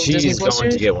or a little Disney She's Plus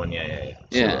going to series? get one. Yeah.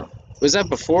 Yeah. So Was that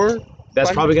before? that's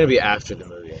Black- probably gonna be after the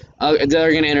movie.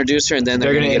 They're gonna introduce her and then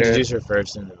They're they're, gonna gonna get introduce her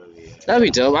first in the movie. That'd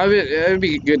be dope. It'd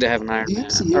be good to have an Iron The Man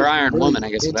MCU or is Iron really Woman, I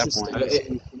guess at that interesting point. to see,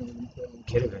 you know,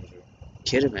 Kid Avenger.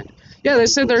 Kid Avenger. Yeah, they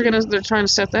said they're trying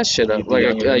to set that shit up The like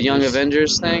Young a Young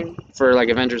Avengers. Avengers thing for like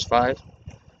Avengers 5.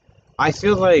 I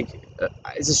feel like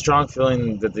it's a strong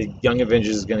feeling that the Young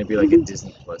Avengers is gonna be like a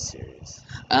Disney Plus series.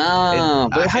 Oh,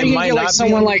 but how it do you might get like not be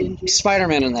someone like Avengers.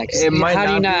 Spider-Man in that? 'Cause It might how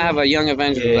do you not not be. have a Young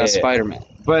Avenger Yeah. without Spider-Man?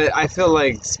 But I feel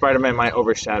like Spider-Man might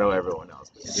overshadow everyone else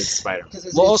because it's Spider-Man.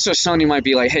 Well, also Sony might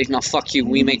be like, hey, no, fuck you.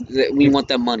 We want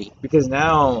that money. Because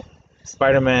now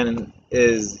Spider-Man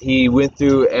he went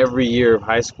through every year of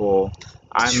high school.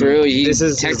 True, This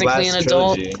is technically his an last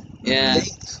adult. trilogy. Yeah. They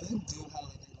could do how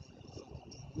they did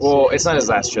like Well, it's not his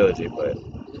last trilogy, but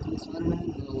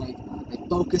Spider-Man, you know, like they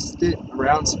focused it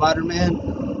around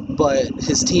Spider-Man, but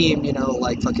his team, you know,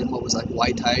 like fucking what was like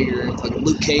White Tiger and fucking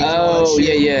Luke Cage. and all Oh that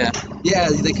yeah, shit. yeah. Yeah,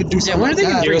 they could do Yeah, something when are they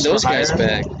like gonna that. bring Heroes those for guys Hire?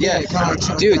 back? Yeah, kind of like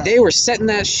shit dude, like they were setting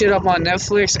that shit up on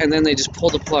Netflix, and then they just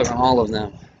pulled the plug on all of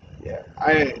them. yeah,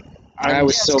 I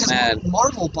was it's so 'cause mad.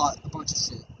 Marvel bought a bunch of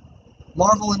shit.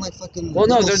 Marvel and like fucking. Well,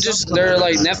 no, little they're just sub-companies. their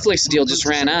like Netflix deal just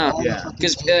ran out. All the Yeah. fucking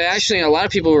Because things. actually, a lot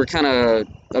of people were kind of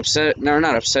upset. No,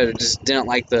 not upset. Just didn't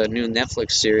like the new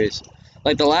Netflix series.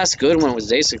 Like the last good one was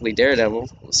basically Daredevil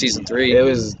season 3. it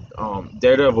was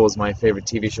Daredevil is my favorite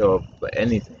TV show of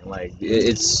anything. Like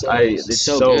it's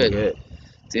So so good. good.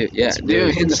 Dude, yeah, It's dude, really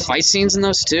and the good. fight scenes in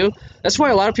those too. That's why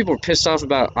a lot of people were pissed off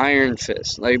about Iron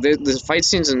Fist. Like the fight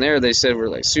scenes in there, they said were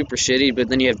like super shitty. But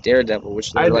then you have Daredevil,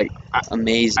 which they're like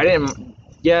amazing. I didn't.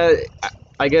 Yeah,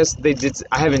 I guess they did.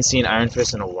 I haven't seen Iron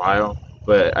Fist in a while,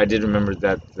 but I did remember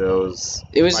that those.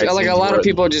 It was fight like a scenes lot were- of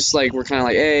people just like were kind of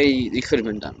like, hey, it could have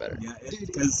been done better. Yeah,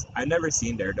 because I never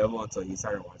seen Daredevil until he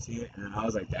started watching it, and I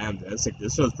was like, damn, this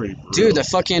show's pretty brutal. Dude, the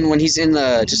fucking when he's in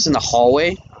the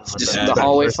hallway, just Yeah, the that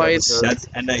hallway first fights. episode. that's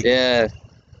and like Yeah,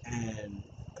 and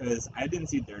because I didn't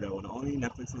see Daredevil, the only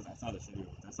Netflix ones I saw the shitty ones.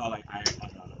 I saw like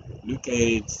Luke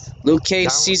Cage. Luke Cage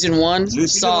That- season 1, Season one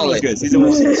was solid, good. Season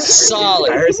one,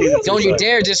 solid. I heard season two. Don't you sucked.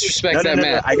 dare disrespect that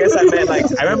man. I guess I meant like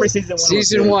I remember season one. was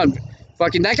Season good. 1,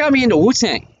 fucking that got me into Wu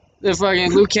Tang. The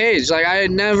fucking Luke Cage, like I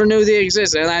never knew they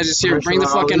existed, and I just hear bring the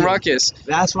fucking Mahershala Ali. ruckus.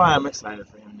 That's why I'm excited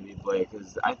for him to be Blade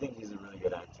because I think he's a really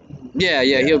good actor. Yeah,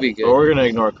 he'll be But good. we're gonna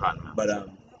ignore Cottonmouth. But Yeah, but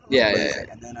yeah, it's yeah. like-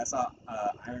 and then I saw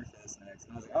Iron Fist next,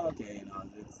 and I was like, oh okay,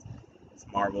 it's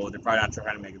Marvel. They're probably not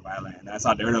trying to make it violent. And then I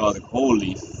saw Daredevil, I was like,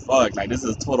 holy fuck, like this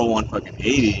is total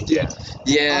 180. Yeah,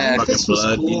 Iron Fucking Fist was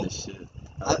blood, cool. beating the shit.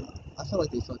 I feel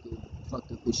like they fucking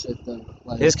fucked up his shit though.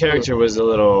 Like, His character was a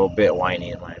little bit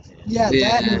whiny in my opinion. Yeah,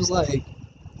 that Yeah. was like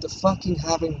the fucking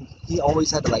having. He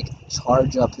always had to like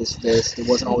charge up his fist. It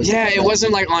wasn't always. yeah. It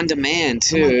wasn't like on demand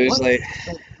too. It was like,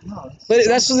 No, but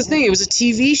that's the thing. It was a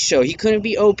TV show. He couldn't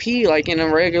be OP like in a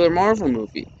regular Marvel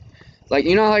movie. Like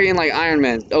you know, like in like Iron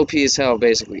Man, OP as hell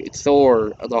basically.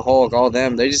 Thor, the Hulk, all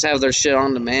them. They just have their shit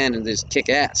on demand and just kick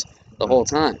ass the whole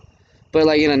time. But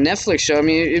like in a Netflix show, I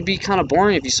mean, it'd be kind of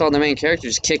boring if you saw the main character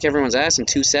just kick everyone's ass in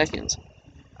 2 seconds.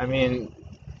 I mean,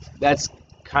 that's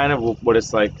kind of what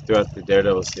it's like throughout the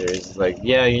Daredevil series. It's like,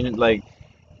 yeah, you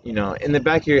know, in the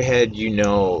back of your head, you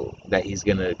know that he's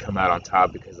gonna come out on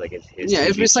top because like it's his. Yeah,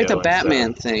 TV it's like show the and stuff.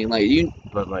 Batman thing. Like you,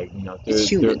 But like you know, it's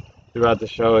human. throughout the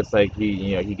show, it's like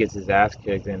he gets his ass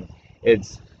kicked, and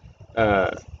it's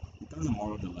That was a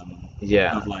moral dilemma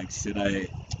yeah. of like, should I?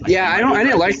 Yeah, I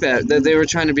didn't like that. That they were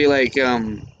trying to be like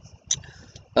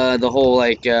the whole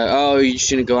like oh, you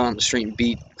shouldn't go out on the street and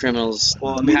beat criminals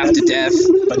Well, I mean, half to death.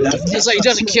 But that's It's like he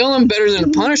doesn't kill him better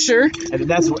than Punisher. And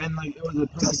that's and like it was a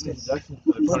perfect introduction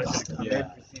for the Punisher to come in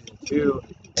for season 2.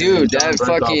 Dude, And John that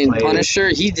Bernthal fucking played it Punisher,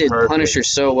 he did perfect. Punisher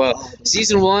so well.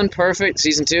 Season 1, perfect.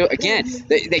 Season 2, again,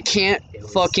 they can't It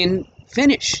was- fucking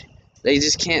finish. They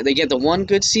just can't. They get the one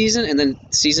good season, and then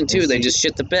season 2, they just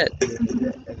shit the bed. And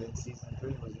then season 3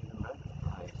 was even better.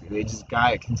 Like, they just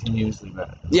got it continuously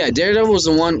better. Yeah, Daredevil was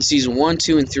the one, season 1,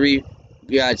 2, and 3,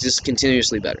 yeah, just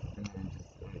continuously better. And then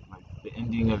just like the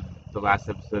ending of the last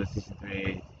episode of season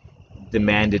 3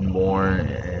 demanded more.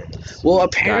 And Well, got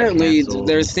apparently canceled.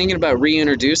 they're thinking about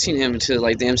reintroducing him to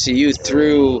like the MCU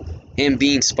through him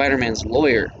being Spider-Man's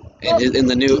lawyer in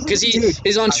the new, because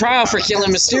he's on trial for killing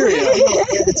Mysterio.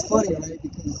 It's funny, right?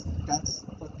 Because that's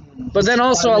fucking. But then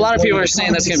also a lot of people are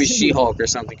saying that's gonna be She-Hulk or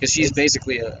something, because she's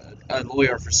basically a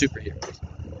lawyer for superheroes.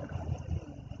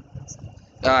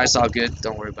 It's all good.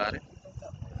 Don't worry about it.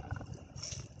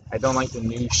 I don't like the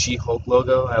new She-Hulk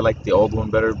logo. I like the old one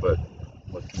better, but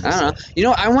what can you I don't know. You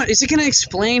know, I want. Is it gonna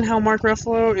explain how Mark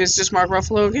Ruffalo is just Mark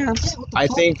Ruffalo again? I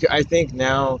think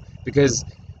now because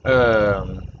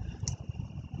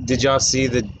did y'all see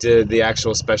the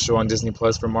actual special on Disney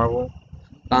Plus for Marvel?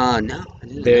 No, I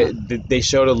didn't know. They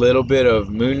showed a little bit of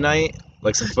Moon Knight,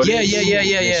 like some footage. Yeah.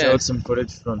 They showed some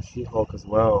footage from She-Hulk as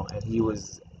well, and he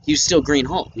was He was still Green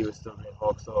Hulk. still Green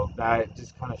Hulk. So that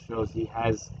just kind of shows he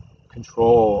has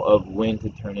control of when to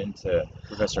turn into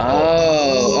Professor Hulk.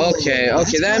 Oh, okay.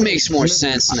 That makes more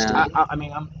sense now. I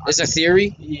mean, I'm It's a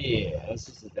theory. yeah. It's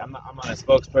just I'm not a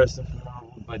spokesperson for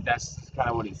Marvel, but that's just kind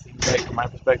of what it seems like from my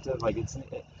perspective. Like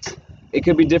it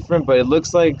could be different, but it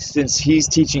looks like since he's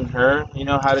teaching her,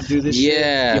 how to do this.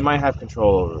 Yeah. shit, he might have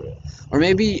control over it. Or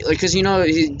maybe like because he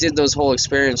did those whole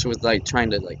experiments with like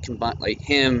trying to like combine like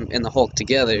him and the Hulk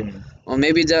together. Mhm. Well,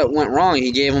 maybe that went wrong.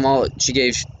 He gave him all. She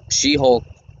gave She-Hulk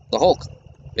the Hulk,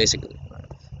 basically.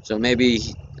 So maybe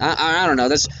I don't know.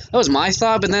 That was my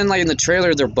thought. But then like in the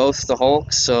trailer, they're both the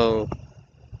Hulk. So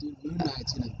Dude, Moon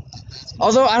Knight's gonna.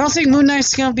 although I don't think Moon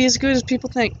Knight's gonna be as good as people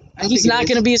think. I He's think it not is.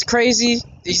 gonna be as crazy.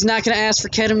 He's not gonna ask for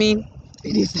ketamine.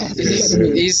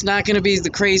 He's not gonna be the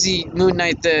crazy Moon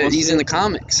Knight that he's in the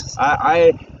comics.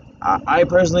 I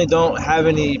personally don't have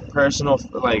any personal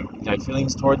like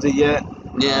feelings towards it yet.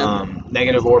 Yeah.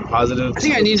 Negative or positive. I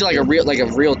think I need like a real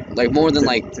more than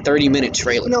like 30-minute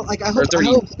trailer. Like I Or hope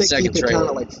 30 they second keep it kind trailer.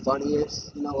 of like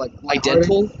funny-ish, like Like lighthearted.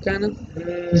 Deadpool, kind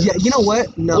of. Yeah, you know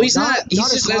what? No, Well, he's not- he's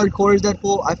not just as hardcore as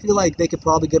Deadpool. I feel like they could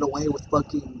probably get away with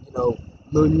fucking,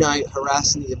 Moon Knight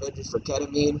harassing the Avengers for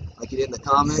ketamine, like he did in the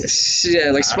comics.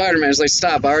 Yeah, like Spider-Man is like,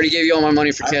 stop! I already gave you all my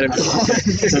money for ketamine.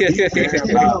 To be fair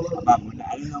about Moon Knight,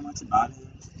 I didn't know much about him,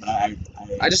 but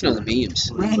I just know the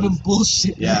memes. Random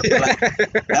bullshit. Yeah, but like,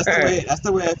 that's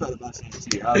the way I felt about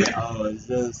Shang-Chi. I was like, oh, it's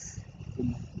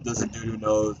just a dude who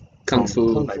knows Kung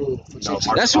Fu. Kung like, Fu. no,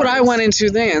 martial That's what I arts. went into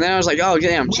then, and then I was like, oh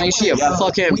damn, Shang-Chi a Yeah.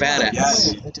 fucking We went-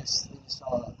 badass. Yeah. I just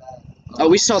saw that. Oh,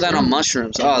 we saw that on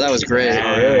mushrooms. Oh, that was great.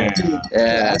 Yeah. really? Dude,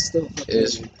 Yeah. I still fucking,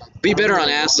 Is- like, Be I better on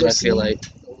remember the acid, water I feel scene- like.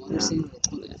 The water scene where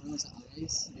they put the frozen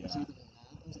ice. Yeah. It's harder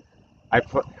than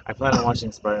that. I plan on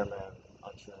watching Spider-Man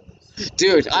on shrooms.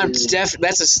 Dude, I'm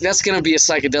that's gonna be a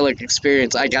psychedelic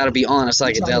experience. I gotta be on a You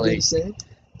trying to do the psychedelic. same?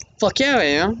 Fuck yeah, I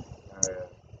am.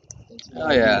 That's Oh,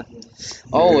 what yeah. I do.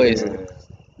 Always, I'm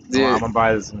dude. gonna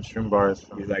buy some shroom bars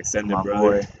from He's like, send it, my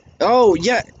brother. boy. Oh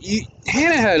yeah,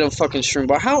 Hannah had a fucking shroom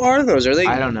bar. How are those? Are they?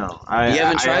 I don't know. You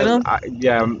haven't tried them?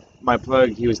 Yeah, my plug.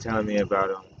 He was telling me about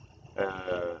them,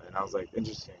 and I was like,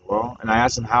 interesting. Well, and I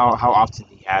asked him how often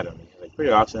he had them. He was like,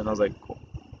 pretty often. And I was like, cool.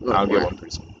 I'll get one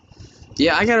pretty soon.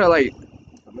 Yeah, I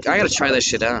gotta try that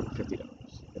shit out. $50.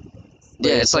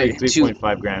 Yeah, it's like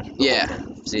 3.5 grams. for the Yeah, whole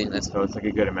thing. see, that's So it's like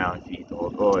a good amount if you eat the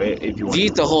whole. Oh, if you if want. you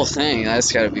eat the whole thing,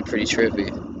 that's gotta be pretty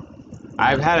trippy.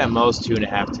 I've had at most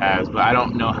 2.5 tabs, but I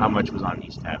don't know how much was on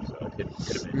each tab, so it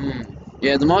could have been.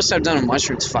 Yeah, the most I've done of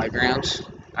mushrooms 5 grams.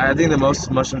 I think the most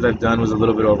mushrooms I've done was a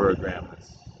little bit over a gram.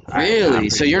 I'm Really? pretty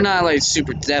So you're sure. not like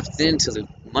super depth into the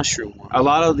mushroom one. A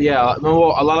lot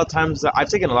of times I've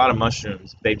taken a lot of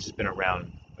mushrooms. They've just been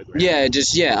around a gram.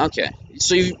 Yeah, okay.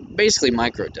 So you basically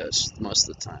microdose most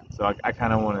of the time. So I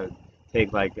kind of want to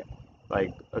take like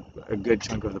a good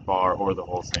chunk of the bar or the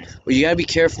whole thing. Well, you gotta be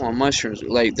careful on mushrooms.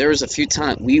 Like there was a few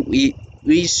times we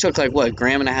each took like what, 1.5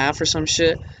 grams or some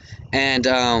shit,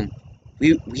 and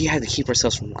we had to keep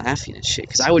ourselves from laughing and shit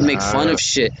because I would make fun of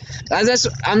shit. I'm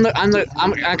kind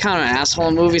of an asshole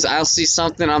in movies. I'll see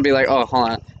something, I'll be like, oh hold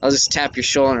on, I'll just tap your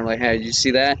shoulder and like, hey, did you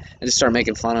see that? And just start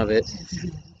making fun of it.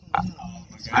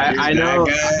 I know.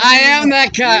 I am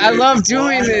that guy. I love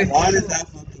doing it. Why is that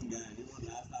fucking guy? He will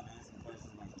not stop asking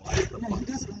questions like, why the fuck? Yeah, he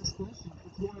doesn't ask questions.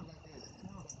 It's more of like this. It's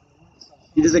more of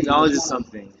like He just acknowledges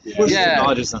something. Yeah. He just Yeah.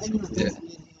 acknowledges something. Yeah.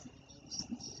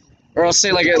 Or I'll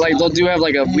say like they'll do have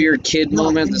like a weird kid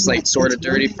moment that's like sort of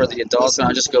dirty for the adults, and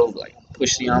I'll just go like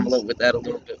push the envelope with that a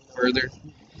little bit further.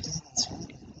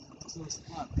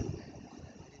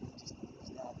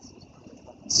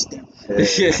 I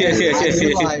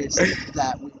realized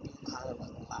that we were being kind of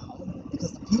like loud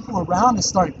because the people around us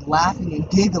started laughing and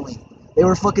giggling. They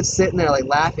were fucking sitting there like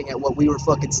laughing at what we were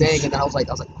fucking saying, and then I was like,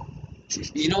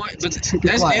 You know what? But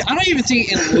that's, I don't even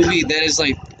think in a movie that is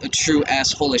like a true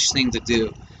asshole-ish thing to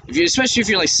do. If you, especially if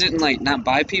you're like sitting like not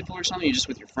by people or something, you're just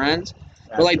with your friends.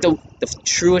 But like the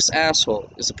truest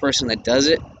asshole is the person that does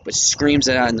it, but screams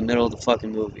it out in the middle of the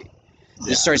fucking movie.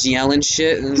 Just starts yelling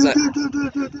shit, and it's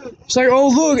like, oh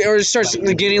look, or it starts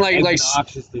getting like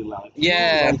obnoxiously loud.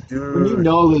 yeah. When you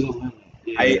know there's a limit.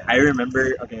 I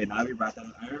remember, okay, now that we brought that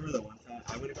up, I remember the one time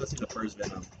I went to go see the first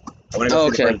Venom. I went to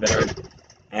go see the first Venom.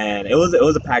 And it was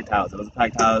a packed house. It was a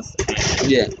packed house. And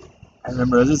Yeah. I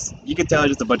remember it was just, you could tell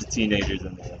just a bunch of teenagers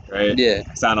in there, right? Yeah.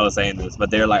 I sound was saying this,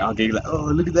 but they're like, okay, like, oh,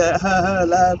 look at that, ha ha,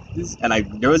 laugh. And like,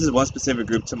 there was this one specific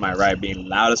group to my right being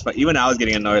loud as fuck. Even I was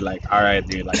getting annoyed, like, all right,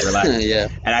 dude, like, relax. Yeah.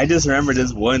 And I just remember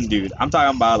this one dude. I'm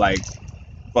talking about like,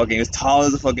 fucking as tall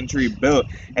as a fucking tree built,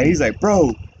 and he's like,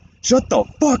 bro, shut the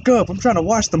fuck up. I'm trying to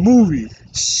watch the movie.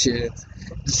 Shit.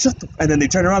 Shut the. And then they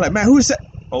turn around like, man, who's that?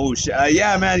 Oh shit,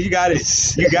 yeah, man, you got it,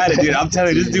 dude. I'm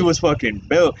telling you, this dude was fucking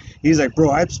built. He's like, bro,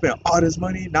 I spent all this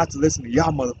money not to listen to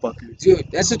y'all motherfuckers. Dude,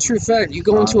 that's a true fact. You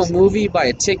go into a movie, buy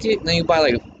a ticket, and then you buy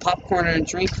like popcorn and a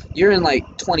drink. You're in like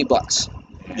 $20.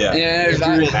 Yeah. And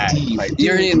if I- Like,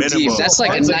 you're in minimum. deep. That's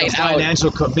like a night out. financial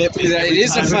commitment. That it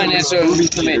is a financial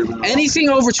commitment. Anything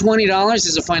over $20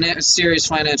 is a serious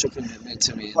financial commitment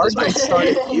to me. Parkman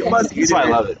started. You must That's why I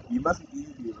love it. You must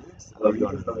either be rich. I love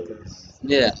going to the movies.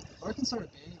 Yeah, Parkman started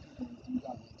banning people if you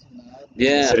got like too mad.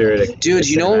 yeah. Consider it a Dude,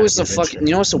 you know what was the cinematic fucking?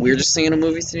 You know what's the weirdest thing in a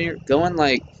movie theater? Go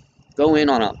in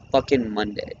on a fucking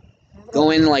Monday.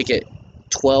 Go in like at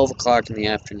 12 o'clock in the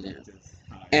afternoon,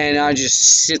 and I just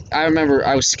sit. I remember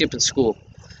I was skipping school,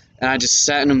 and I just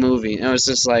sat in a movie, and I was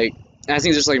just like, and I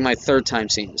think this is like my 3rd time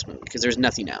seeing this movie because there's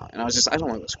nothing out, and I was just, I don't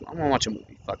want to go to school. I'm gonna watch a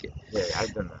movie. Fuck it. Yeah,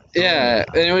 I've done that. Yeah,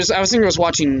 and I was thinking I was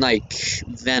watching like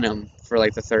Venom for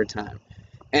like the 3rd time,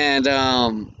 and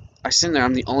I sit there.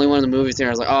 I'm the only one in the movie theater.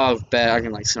 I was like, oh, I bet I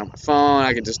can like sit on my phone.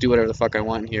 I can just do whatever the fuck I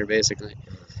want in here, basically.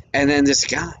 And then this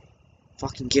guy,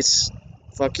 fucking gets,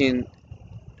 fucking.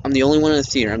 I'm the only one in the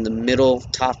theater. I'm the middle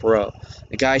top row.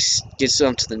 The guy gets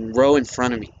up to the row in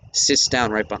front of me, sits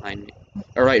down right behind me,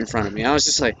 or right in front of me. I was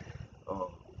just like, Oh.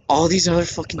 all these other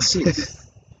fucking seats.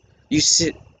 You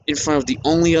sit in front of the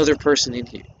only other person in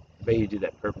here. I bet you did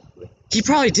that purposefully. He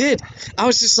probably did. I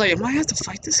was just like, am I gonna have to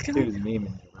fight this guy? Dude, was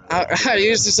memeing, bro. I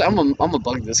used to say, I'm gonna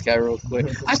bug this guy real quick.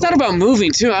 I thought about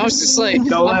moving too. I was just like,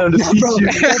 Don't let him defeat bro, you.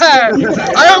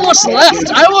 I almost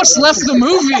left. I almost left the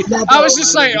movie. I was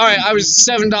just like, all right, I was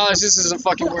 $7. This isn't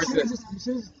fucking worth it.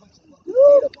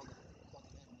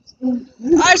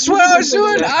 I swear I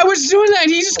was doing that.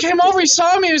 And he just came over. He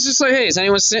saw me. He was just like, hey, is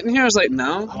anyone sitting here? I was like,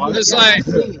 no. I'm just like,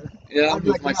 yeah, I'll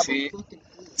move my feet.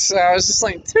 So I was just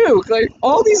like, dude, like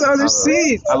all these other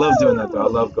seats. I love doing that though. I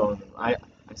love going. I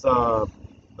saw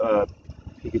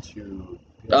Pikachu.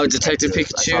 Oh, Detective I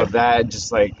Pikachu. saw that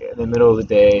just like in the middle of the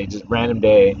day, just random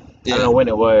day. I Yeah. don't know when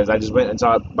it was. I just went and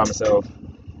saw it by myself.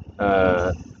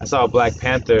 I saw Black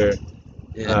Panther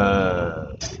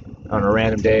on a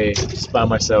random day, just by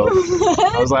myself.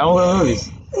 I was like, I want to go to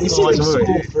movies. We used to go to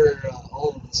school for all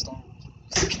of the Star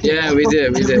Wars movies. Yeah, we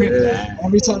did. Yeah.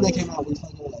 Every time they came out, we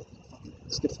fucking were like,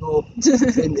 let's get to school.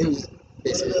 And it was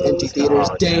basically empty theaters,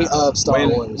 Oh, day yeah. of Star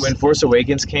Wars. When Force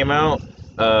Awakens came out,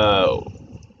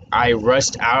 I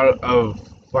rushed out of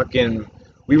fucking.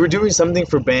 We were doing something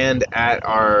for band at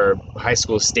our high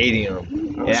school stadium,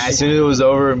 and as soon as it was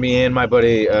over, me and my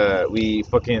buddy, we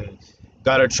fucking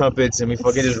got our trumpets and we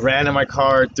fucking just ran in my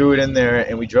car, threw it in there,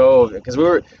 and we drove because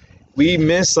we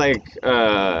missed like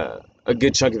a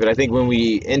good chunk of it. I think when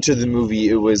we entered the movie,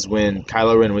 it was when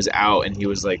Kylo Ren was out and he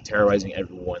was like terrorizing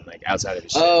everyone like outside of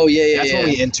his ship. Oh yeah. That's when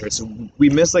we entered, so we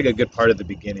missed like a good part of the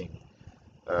beginning.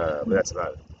 But that's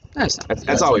about it.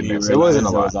 That's all we missed. It wasn't a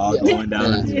lot. It was all going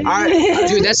down. Dude,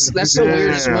 that's the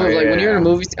weirdest move. Like when you're in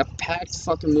a packed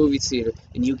fucking movie theater,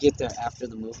 and you get there after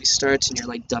the movie starts, and you're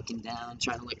like ducking down,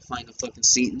 trying to like find a fucking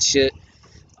seat and shit.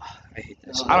 Oh, I hate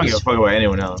that shit. I don't give a fuck about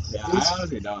anyone else. Yeah, I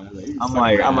honestly don't.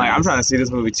 I'm trying to see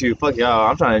this movie too. Fuck y'all.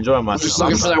 I'm trying to enjoy I'm myself. just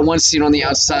looking for that one seat on the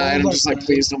outside. I'm just like,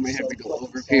 please don't make me have to go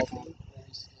over people.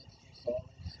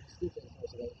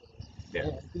 Yeah.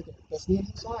 That's the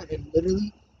inside. And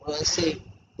literally, when I say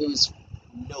it was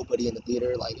nobody in the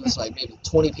theater, like it was like maybe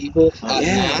 20 people at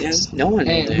max. No one in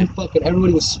And we there. fucking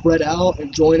everybody was spread out,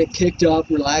 enjoying it, kicked up,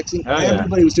 relaxing. Oh, yeah.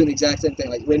 Everybody was doing the exact same thing,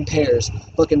 like in pairs,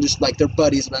 fucking just like their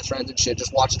buddies, best friends and shit,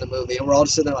 just watching the movie. And we're all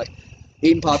just sitting there like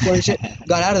eating popcorn and shit.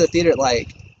 Got out of the theater at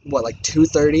like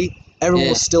 2:30. Everyone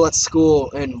was still at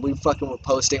school, and we fucking were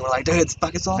posting. We're like, dude, it's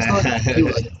fucking so We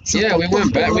were like, Yeah, we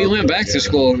went back. We went back to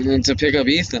school to pick up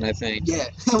Ethan, I think. Yeah.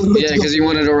 Yeah, because he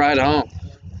wanted to ride home.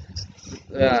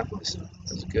 Yeah, it was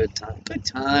a good time. Good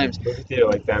times. Movie theater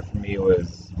like that for me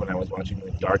was when I was watching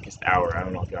The Darkest Hour. I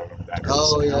don't know if y'all remember that.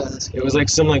 Oh yeah. It was like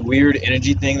some like weird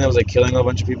energy thing that was like killing a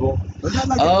bunch of people.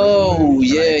 Oh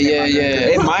yeah.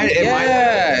 It might.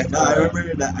 Yeah. No, I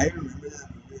remember that. I remember that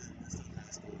movie.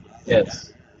 Yes.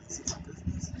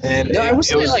 And No, it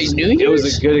wasn't like New It was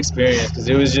Year's? a good experience because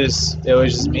it was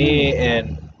just me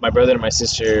and my brother and my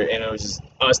sister, and it was just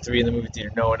us three in the movie theater,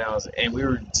 no one else, and we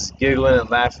were just giggling and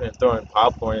laughing and throwing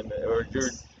popcorn. And it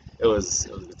was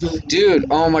a good time. Dude,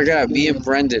 oh my god, me and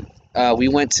Brendan, we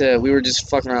were just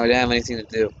fucking around. We didn't have anything to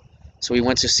do, so we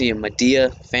went to see a Medea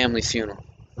family funeral.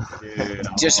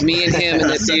 Just me and him in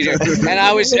the theater, and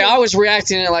I was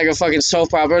reacting like a fucking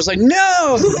soap opera. I was like, no!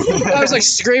 I was like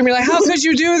screaming, like, how could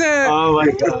you do that? Oh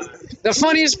my god. The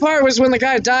funniest part was when the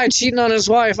guy died cheating on his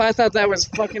wife. I thought that was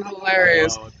fucking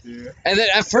hilarious. Oh, dude. And then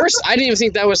at first, I didn't even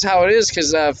think that was how it is,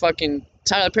 because fucking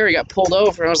Tyler Perry got pulled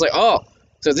over, and I was like, oh,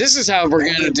 so this is how we're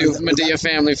gonna do Medea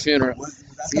family funeral. Was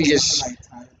that You the just- one with, like,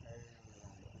 Tyler Perry?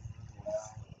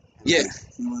 Yeah.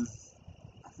 He was.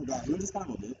 I forgot. He was just kind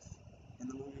of a bitch in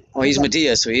the movie. Well, he's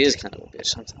Medea, so he is kind of a bitch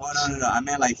sometimes. Well, no. I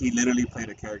meant like he literally played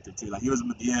a character too. Like he was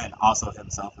Medea and also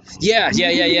himself in the movie. Yeah.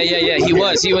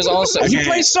 He was also. He Okay.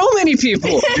 plays so many people.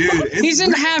 Dude, it's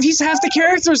He's half the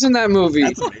characters in that movie.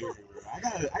 That's amazing, bro.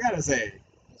 I gotta say,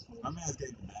 my man's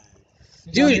getting the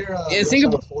bag. Dude, yeah, think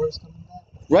about-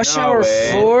 Rush No Hour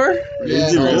way. 4? Yeah,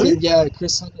 Is it really? yeah,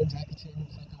 Chris Tucker and Jackie Chan were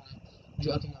fucking like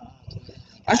joking around.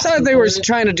 I thought they were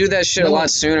trying to do that shit a lot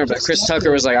sooner, but Chris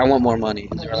Tucker was like, I want more money.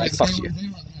 And they were like, fuck you.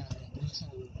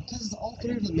 Because all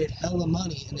three of them made hella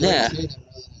money, and Yeah. they didn't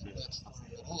really much for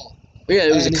it at all. Yeah,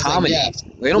 it was a And he's like, comedy. yeah.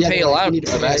 They don't Yeah, pay they're a like, lot you need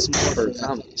to of pay that us more for that fucking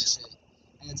comedies.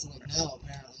 shit. And so like now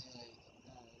apparently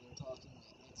they're talking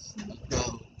like it's a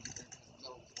go.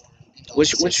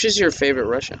 Which is your favorite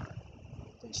Rush Hour?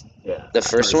 Yeah. The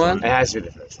first one? It has to be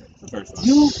the first one. The first one.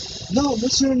 You? No,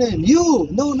 what's your name? You?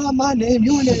 No, not my name.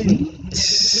 Your name.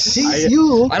 See,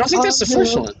 you. I don't think that's the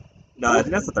first one. No, I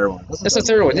think that's the third one. That's the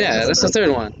third one. Yeah, that's the third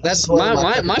one. That's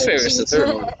my favorite's the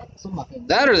third one. Some of my favorites.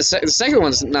 That or the second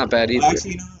one's not bad either. Well,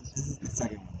 actually, no. This is the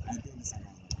second one. I think the second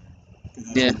one.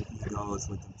 Because Yeah. he goes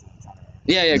with them to China.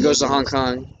 Yeah, it goes to Hong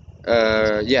Kong.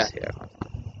 Yeah.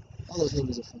 All those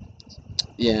movies are fun.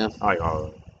 Yeah, I like all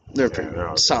of them. they're Yeah, pretty they're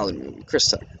all- solid movie. Chris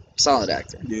Tucker. Solid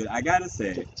actor. Dude, I gotta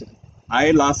say,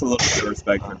 I lost a little bit of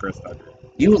respect for Chris Tucker.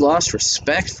 You lost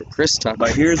respect for Chris Tucker.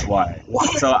 But here's why. Why?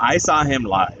 So I saw him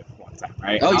live one time,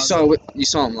 right? Oh, I you was-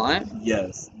 saw him live?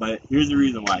 Yes, but here's the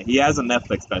reason why. He has a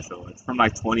Netflix special. It's from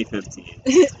like 2015.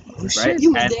 Oh, Right?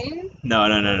 You were And- there?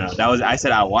 No. That was I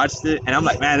said I watched it, and I'm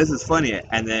like, man, this is funny.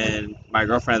 And then my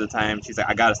girlfriend at the time, she's like,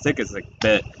 I got his tickets. Like,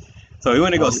 bet. So we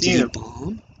went to go Oh, see did he him.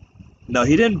 bomb? No,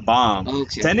 he didn't bomb.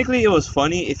 Okay. Technically, it was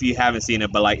funny if you haven't seen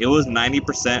it, but like it was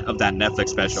 90% of that Netflix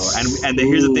special. And then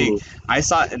here's the thing, Ooh. I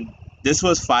saw it, and this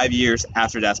was 5 years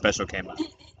after that special came out.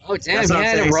 Oh, damn, That's he what I'm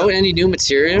hadn't saying, wrote so- any new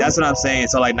material? That's what I'm saying.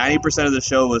 So like 90% of the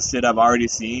show was shit I've already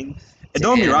seen. And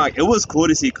don't get me Damn. wrong, it was cool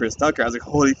to see Chris Tucker. I was like,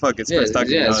 holy fuck, it's Chris Yeah, Tucker.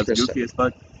 yeah, You know, it's it's Chris goofy as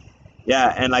fuck.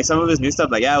 Yeah, and like some of his new stuff,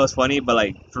 like yeah, it was funny, but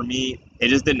like for me, it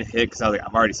just didn't hit because I was like,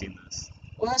 I've already seen this.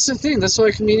 Well, that's the thing. That's why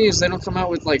comedians, they don't come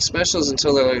out with, like, specials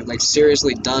until they're, like,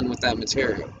 seriously done with that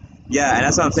material. Yeah, and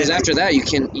that's what I'm saying. Because after that, you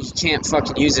can't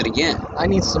fucking use it again. I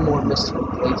need some more Mr.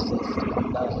 Racist to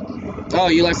come back. Oh,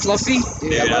 you like Fluffy? Dude,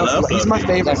 Dude, I love He's my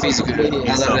Fluffy. favorite Fluffy's good. comedian.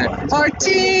 I so love much. that.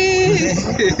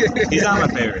 Artie! He's not my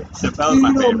favorite. Chappelle's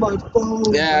my favorite. my phone.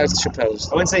 Yeah, it's Chappelle's.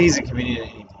 I wouldn't say he's a comedian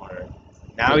anymore.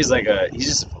 Now he's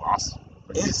just a philosopher.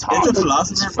 It's a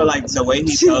philosopher, but like the way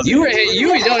he tells You it.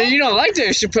 you don't like Dave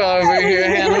Chappelle over here,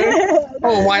 Hannah.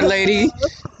 Oh, white lady.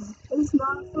 It's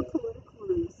not for political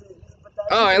reasons. But that's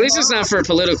Oh, at least it's not for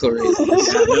political reasons.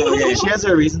 Yeah, no, okay. She has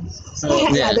her reasons. So Yeah,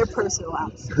 Yeah. they're personal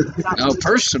absolutely. Not Oh, political.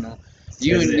 personal.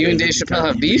 You is and it- you and is Dave it Chappelle because-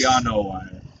 have beef? We all know why.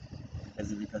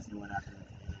 Is it because he went after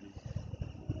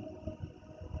the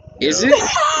community? Is it?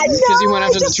 Because he went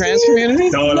after the trans community?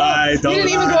 Don't lie. He Don't didn't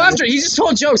even lie. go after it. He just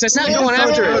told jokes. That's not Yeah, going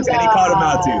after yeah, it. And he called him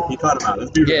out too. He called him out.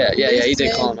 Let's be real. Yeah, he did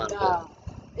Listen, call him out.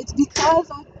 It's because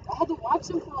I had to watch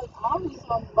him for like hours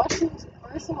on mushrooms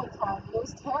person one time. It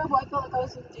was terrible. I felt like I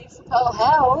was in Dave Chappelle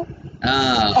hell.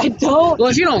 I don't. Well,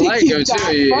 if you don't think like he's him,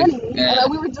 that too, funny. yeah.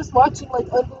 And we were just watching like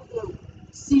Under the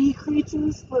Sea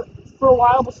Creatures for a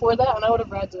while before that, and I would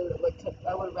have rather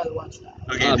watch that.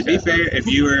 Okay, to be Okay. fair, if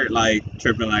you were like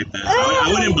tripping like that,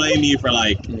 I wouldn't blame you for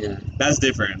like Yeah. that's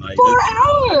different. Like 4 that's-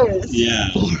 hours. yeah,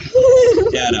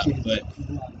 yeah, no, but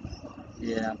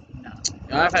Yeah.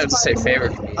 I've had to say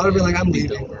favorite comedian. I would be like, I'm Bill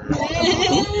leaving. Burr.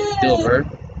 Bill Burr.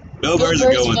 Bill Burr's a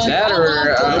good one too. That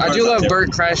or I do Bill love Burr's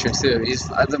Bert Kreischer too. He's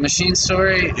the Machine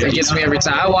Story. Yeah, It gets you me know- every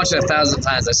time. I watch it 1,000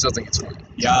 times. I still think it's funny.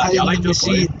 Y'all like Joe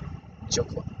Coy? Joe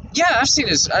Coy. Yeah, I've seen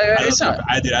his. I It's not.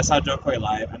 did. I saw Joe Coy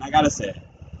live, and I gotta say,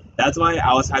 that's why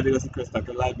I was happy to go see Chris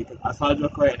Tucker live because I saw Joe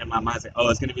Coy, and in my mind, it's like, oh,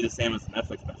 it's gonna be the same as the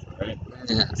Netflix special, right?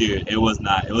 Yeah. Dude, it was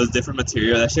not. It was different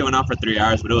material. That shit went on for 3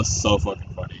 hours, but it was so fucking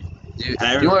funny. Dude, And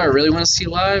I you know what I really want to see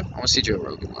live? I want to see Joe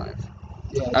Rogan live.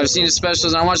 Yeah, I've seen his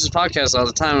specials and I watch his podcast all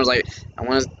the time. I was like, I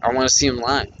want to see him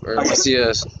live, or I want to see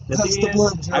us. The That's thing the is,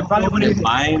 blood, Joe. I probably wouldn't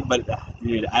mind, but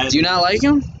dude, Do you not like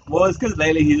him? well, it's because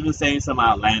lately he's been saying some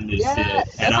outlandish Yeah, shit,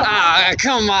 and I'm, Ah,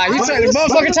 come on! You the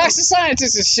motherfucker talks to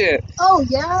scientists and shit. Oh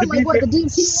yeah, like what the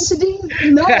DMT entity?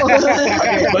 No.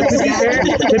 okay, but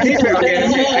to be fair, okay,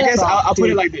 I guess I'll put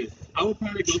it like this: I would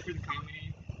probably go for the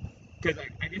comedy because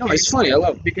I guess No, it's funny. I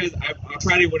love him. because I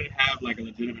probably wouldn't have like a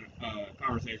legitimate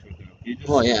conversation with him. He just,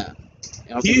 Well, yeah.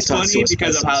 I don't think he's he talks to funny us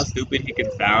because of how specials. stupid he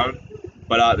can sound,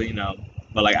 but you know,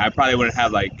 but like I probably wouldn't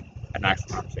have like an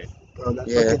actual conversation. Bro, that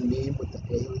Yeah. fucking meme with the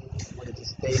aliens when it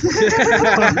just stays.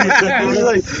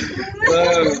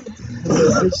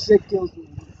 This shit kills me.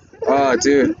 Oh,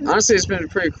 dude. Honestly, it's been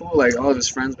pretty cool. Like, all of his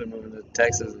friends been moving to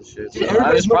Texas and shit. So Yeah,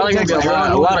 everybody's there's probably moving going to to be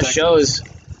Texas. a lot of Texas. shows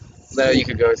that you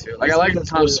could go to. Like, I like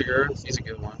Tom Segura. He's a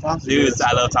good one. Dude,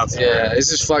 I love Tom Segura. Yeah, it's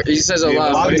just fuck. He says a Dude, lot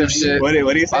of Bobby fucked up Lee, shit. What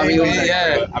do you say? Bobby Lee,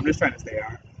 yeah. I'm just trying to stay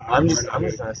on. I'm just trying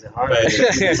to say hard. But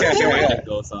it might just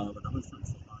go some, but I'm just trying to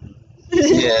stay on.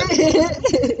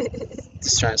 Yeah.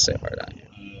 Just trying to say hard on you.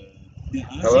 Yeah,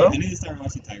 honestly, Hello? I need to start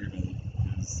watching Tiger Belly.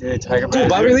 Dude, Tiger Dude,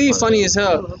 Bobby Lee, funny as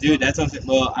hell. Dude, that's something.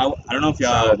 Well, I don't know if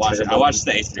y'all watch it. I watched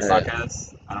the H3 Yeah.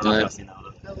 podcast. I don't know if y'all seen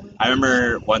that one. I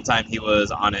remember one time he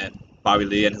was on it, Bobby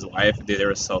Lee and his wife. Dude, they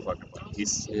were so fucking funny.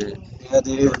 He's Yeah. Yeah,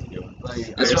 dude.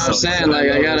 like, That's what I'm saying.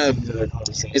 Like, I gotta.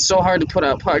 It's so hard to put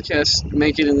out podcasts,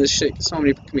 make it in this shit. 'Cause so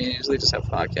many comedians, they just have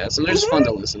podcasts, and they're just fun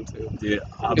to listen to. dude,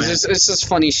 oh, It's man. just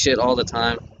funny shit all the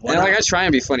time. What And like, up? I try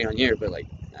and be funny on here, but like,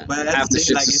 But that's half the the thing,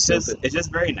 shit's like, just stupid. it's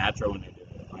just very natural when they do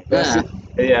it. Like, Yeah.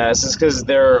 Yeah, it's just because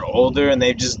they're older and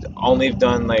they've just only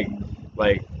done like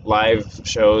live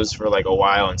shows for like a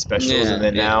while and specials, Yeah, and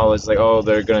then yeah. now it's like, oh,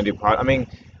 they're gonna do I mean,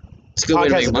 It's a good way to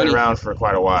podcasts make have been money. around for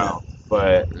quite a while,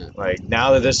 but Yeah. like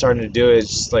now that they're starting to do it, it's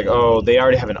just like, oh, they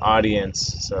already have an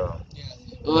audience, so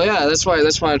Well, yeah, that's why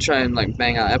I try and like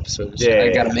bang out episodes. Yeah, I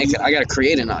gotta yeah. make it. I gotta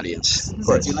create an audience.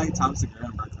 since you like Tom Segura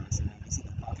and Bert Kreischer, have you seen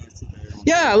that podcast too?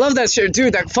 Yeah, I love that shit,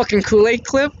 dude. That fucking Kool-Aid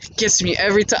clip gets me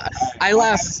every time. I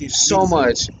laugh haven't seen it. so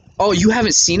much. Oh, you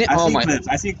haven't seen it? I Oh see my. clips.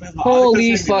 I see clips. But all the Holy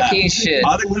clips make me laugh. fucking shit.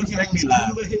 All the clips make me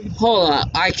laugh. Hold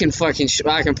on, I can fucking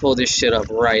I can pull this shit up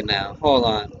right now. Hold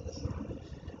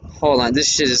on.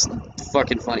 This shit is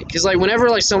fucking funny. Cause like whenever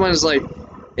like someone's like,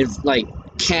 if like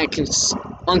can't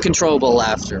uncontrollable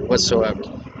laughter whatsoever,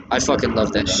 I fucking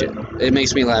love that shit. It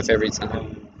makes me laugh every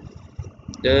time.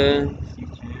 You can,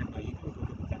 but you can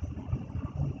look at the text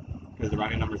because the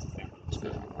routing number is the same.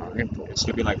 It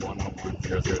should be like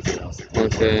 101-000.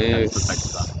 Okay. That's the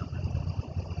text routing number.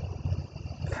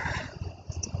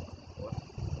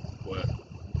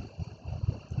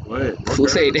 What?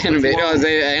 Kool-Aid animated. Oh,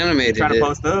 they animated Trying to it.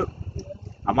 post up?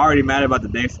 I'm already mad about the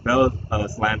Dave Chappelle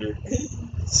slander.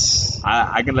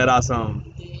 I can let out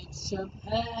some. Dave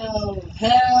Chappelle.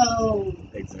 Hell.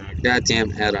 Exactly.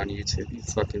 Goddamn ad on YouTube, you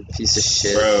fucking piece of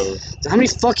shit. Bro, How many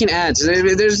fucking ads?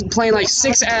 There's playing like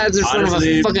 6 ads in front of a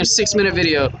Honestly, fucking 6-minute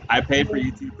video. I paid for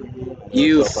YouTube Premium.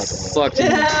 You It's so fucking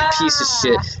fucking piece of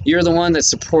shit. You're the one that's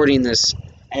supporting this.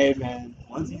 Hey man,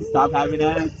 once you stop having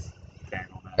ads, you can't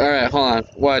go back. Alright, hold on.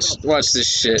 Watch this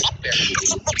shit.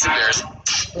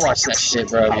 Watch that shit,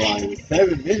 bro. How long?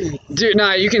 7 minutes. Dude,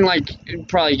 nah, you can like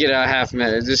probably get out half a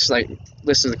minute. Just like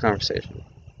listen to the conversation.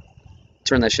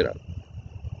 Turn that shit up.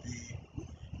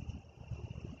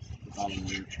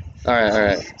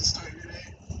 Alright.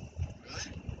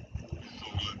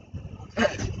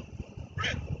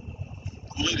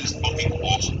 Kool-Aid is fucking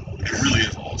awesome. It really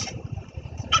is awesome.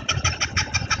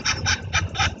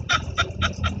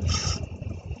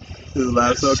 This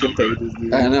laugh so contagious,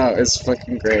 dude. I know, it's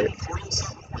fucking great. Pour a little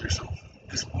something for yourself.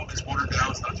 It's watered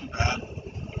down. It's not too bad.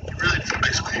 It really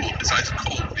tastes cool. It's ice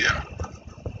cold. Yeah.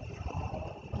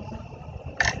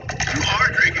 You are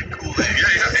drinking Kool-Aid.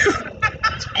 Yeah.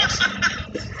 It's awesome.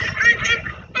 You're drinking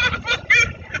fucking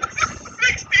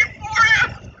 64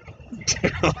 ounce.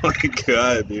 Oh my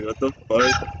god, dude, what the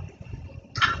fuck?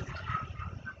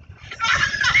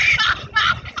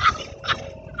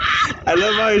 I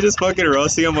love how you're just fucking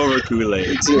roasting him over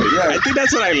Kool-Aid. Dude, yeah. I think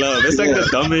that's what I love. It's like Yeah. the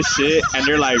dumbest shit, and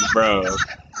they're like, bro.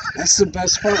 That's the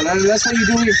best part. That's what you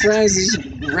do with your friends. You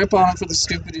just rip on them for the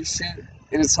stupidest shit.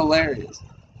 And it's hilarious.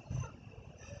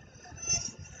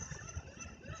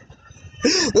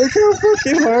 Look how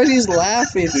fucking hard he's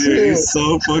laughing, Dude, too. he's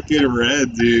so fucking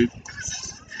red, dude.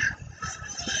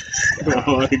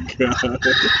 Oh my god.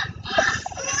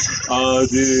 Oh,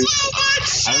 dude.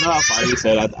 I don't know how far you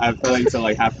said. I felt like you said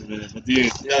like half a minute. But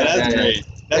dude, that's great.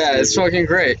 That's Yeah, it's great. fucking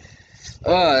great.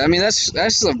 I mean, that's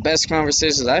the best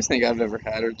conversations I think I've ever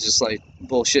had, are just like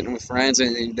bullshitting with friends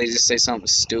and they just say something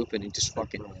stupid and just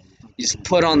fucking, you just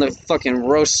put on the fucking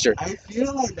roaster. I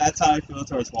feel like that's how I feel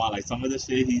towards Juan. Like some of the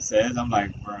shit he says, I'm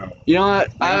like, bro. You know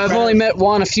what? I've only met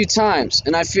Juan a few times,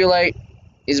 and I feel like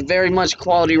it's very much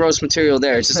quality roast material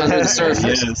there. It's just under the surface.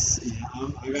 Yes. Yeah,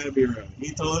 I gotta be real.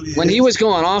 He told me When he was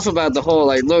going off about the whole,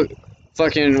 like, look,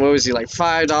 fucking, what was he, like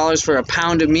 $5 for a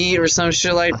pound of meat or some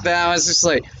shit like that? I was just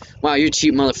like, wow, you're a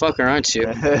cheap motherfucker, aren't you?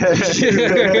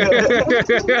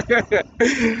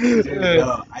 Dude,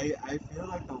 no, I feel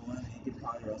like the one he could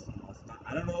probably roast the most. Now,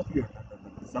 I don't know if you remember,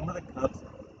 but some of the cups,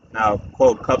 now,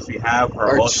 quote, cups we have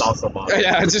are all salsa bottles.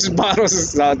 Yeah, just bottles of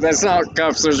stuff. That's not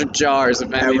cups, those are jars,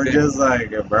 if And we're anything. just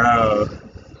like, bro.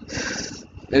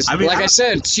 It's, I mean, like I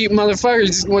said, cheap motherfucker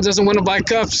just doesn't want to buy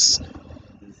cups.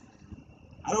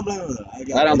 I don't blame him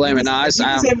though. I don't blame it. No, you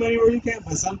can save money where you can,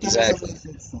 but sometimes Exactly. some of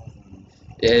that shit's so funny.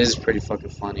 It is pretty fucking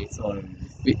funny. So,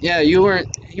 Yeah,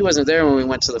 he wasn't there when we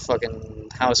went to the fucking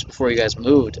house before you guys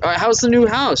moved. All right, how's the new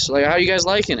house? Like, how are you guys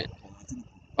liking it?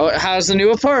 Oh, how's the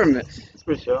new apartment? It's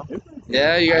pretty chill.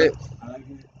 Yeah, you guys, I like it.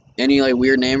 any like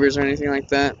weird neighbors or anything like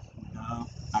that? No.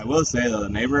 I will say though, the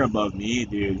neighbor above me,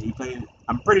 dude,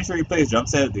 I'm pretty sure he plays drum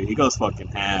set, dude. He goes fucking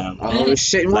ham. Oh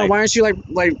shit! Why aren't you like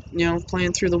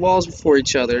playing through the walls before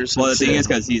each other? Or some Well, the thing shit? is,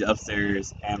 because he's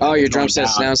upstairs. And Oh, it's your drum going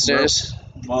set's down. downstairs.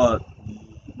 Well,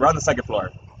 we're on the second floor.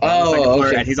 Oh,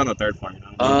 okay. And he's on the third floor. You know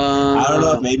what I mean? I don't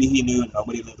know if maybe he knew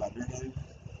nobody lived under him.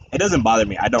 It doesn't bother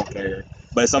me. I don't care.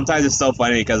 But sometimes it's so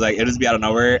funny because like it'll just be out of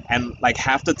nowhere, and like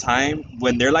half the time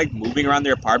when they're like moving around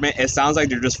their apartment, it sounds like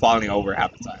they're just falling over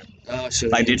half the time. Oh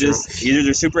shit! Like they just either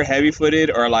they're super heavy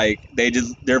footed or like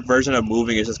their version of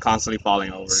moving is just constantly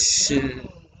falling over. Shit. When I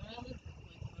live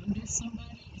under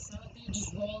somebody, it's not that they're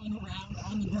just rolling around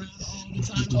on the ground all the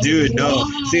time. Dude, no.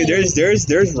 Why? See,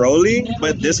 there's rolling,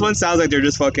 but this one sounds like they're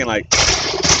just fucking like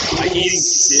eating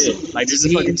shit. Like they're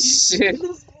just fucking shit.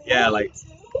 yeah, like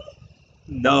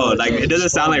no, like it doesn't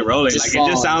sound like rolling. Just Like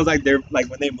it just falling. sounds like they're like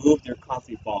when they move, they're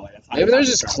constantly falling. That's how Maybe it they're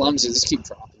sounds. just clumsy. Just keep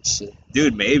dropping shit.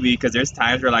 Dude, maybe because there's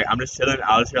times where like I'm just chilling,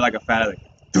 I'll just hear like a fat like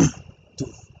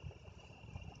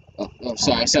Oh,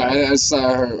 sorry. I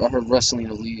saw I heard rustling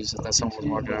of leaves. I thought someone was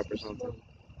walking up or something.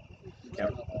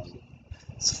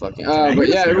 It's fucking. But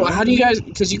yeah, well, how do you guys?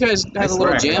 Because you guys I have the swear little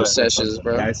I heard jam that. sessions,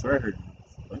 bro. Yeah, I swear I heard.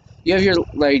 You have your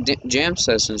like jam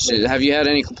sessions. Have you had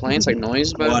any complaints, like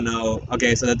noise about Well, it? no.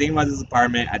 Okay, so the thing about this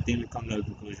apartment, I think we come to the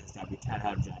conclusion that we can't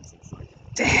have jam sessions. Like,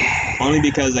 Damn. only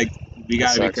because like we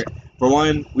That gotta be sucks. for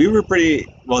one, we were pretty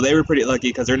well. They were pretty lucky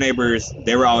because their neighbors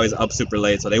they were always up super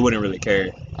late, so they wouldn't really care.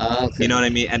 Okay. You know what I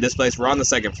mean? And this place, we're on the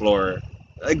second floor.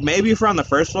 Like maybe if we're on the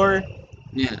first floor,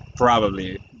 Yeah.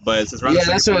 probably. But since we're on Yeah, the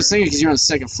second that's what I was floor, thinking. Because you're on the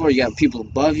second floor, you got people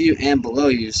above you and below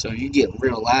you. So if you get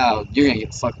real loud, you're gonna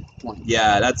get a fucking complaint.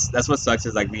 yeah, that's what sucks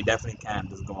is like we definitely can't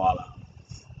just go all out.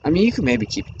 I mean, you could maybe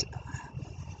keep it.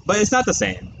 But it's not the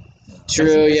same. True.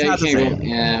 It's Yeah, you not the can't go. same.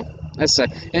 Yeah, that's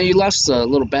and you lost a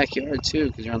little backyard too,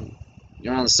 because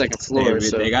you're on the second floor. They,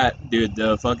 So. they got dude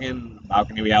the fucking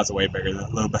balcony we have is way bigger than the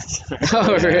little backyard.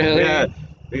 Oh really? Yeah,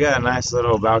 we got a nice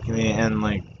little balcony, and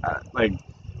like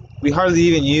we hardly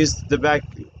even used the back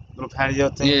little patio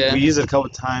thing. Yeah. We used it a couple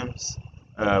times,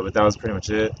 but that was pretty much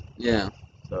it. Yeah.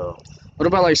 So What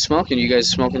about like smoking? You guys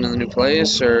smoking in the new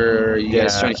place, or are you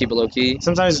guys Yeah. trying to keep it low key?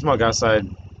 sometimes we smoke outside.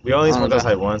 We only Oh, smoked okay.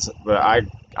 outside once, but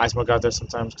I smoke out there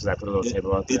sometimes because I put a little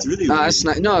table out there. It's really No, weird. that's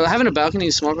nice. No, having a balcony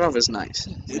to smoke off is nice.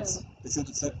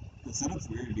 The setup's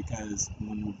weird because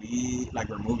when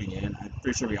we're moving in, I'm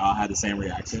pretty sure we all had the same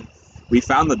reaction. We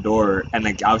found the door, and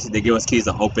like obviously they give us keys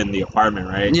to open the apartment,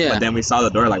 right? Yeah. But then we saw the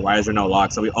door, like why is there no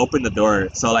lock? So we opened the door.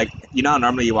 So like you know how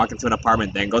normally you walk into an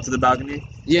apartment, then go to the balcony.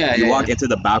 Yeah. You yeah, walk yeah. into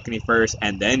the balcony first,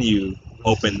 and then you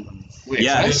open. Wait,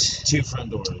 yeah. what? Two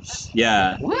front doors.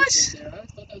 Yeah, What?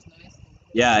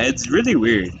 yeah. It's really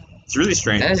weird. It's really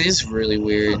strange. That is really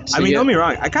weird. I mean, don't get me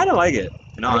wrong. I kind of like it.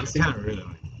 You know, I honestly. kind of really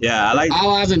like it. Yeah, I like.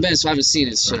 I haven't been, so I haven't seen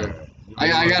it. So I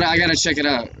gotta check it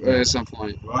out at some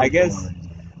point. I guess-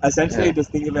 Essentially, Yeah.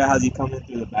 just think of it as you come in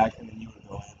through the back, and then you would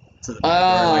go in to the back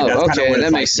Oh, door. Like, that's kinda okay, what it's that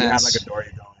like. makes You have sense. like a door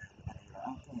you go in, and you're like,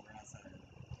 oh, cool, we're outside.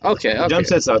 Okay. The Okay. jump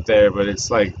set's out there, but it's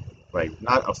like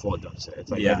not a full jump set. It's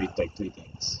like Yeah. every like 3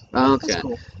 things. Okay. That's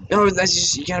cool. No, that's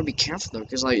just you gotta be careful though,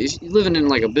 because like if you're living in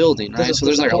like a building, right? Does it- So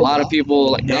there's does it like a hold lot of up?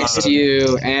 people like No. next to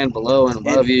you and below and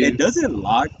above you. It doesn't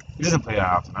lock, He doesn't play that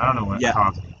often. I don't know Yeah. how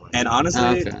often he plays. and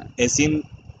honestly, Okay. it seemed.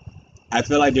 I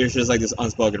feel like there's just like this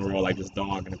unspoken rule, like just don't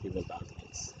walk into people's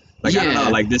balconies. Like I don't Yeah. know,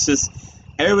 like this just.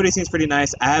 Everybody seems pretty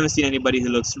nice. I haven't seen anybody who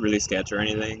looks really sketch or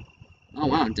anything. Oh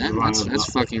wow, damn, that's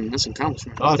that's an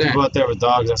accomplishment a lot right of there. people out there with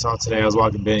dogs. I saw today. I was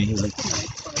walking Benny. He was like,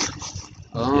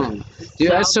 Oh,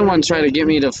 dude, I had someone try to get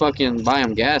me to fucking buy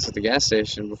him gas at the gas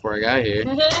station before I got here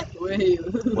Wait.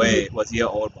 Wait, was he an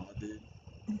old bald dude?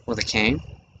 with a cane.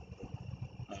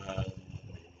 Uh,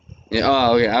 Yeah.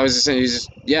 Oh, okay. I was just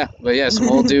saying, some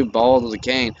old dude, bald with a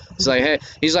cane. It's like, hey,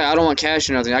 he's like, I don't want cash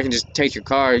or nothing. I can just take your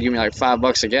car. Give me like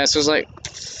 $5 of gas. So I was like,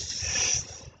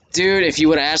 dude, if you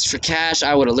would have asked for cash,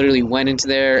 I would have literally went into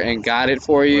there and got it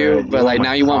for you. Right, But you like want now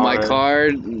my you want my card?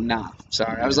 card? Nah,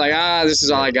 sorry. I was like, this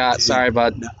is all I got. Dude. Sorry,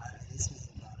 bud. no,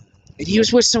 And he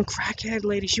was with some crackhead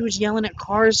lady. She was yelling at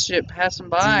cars shit passing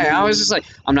by. I was just like,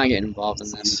 I'm not getting involved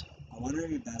in this. I wonder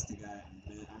if that's the guy.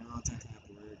 I remember one time I had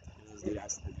to work, and there was a dude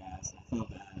asking for gas, and I felt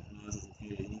bad. And I was just a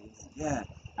kid, and he was like, yeah.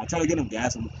 I tried to get him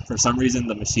gas, and for some reason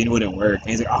the machine wouldn't work. And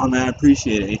he's like, oh man, I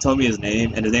appreciate it. And he told me his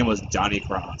name, and his name was Johnny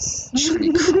Cross.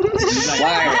 Johnny Cross. He's like,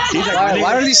 Why? He's like, my name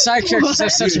Why do these side characters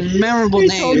have such memorable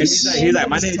He's names? like,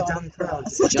 my name's Johnny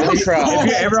Cross. Johnny If Cross.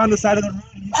 you're ever on the side of the road,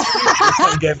 and you see me, just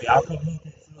come get me. I'll come help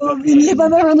you. If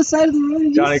I'm ever on the side of the road,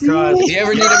 and Johnny you see Cross. me- If you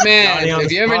ever need a man, Johnny on if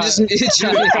the you ever spot. just need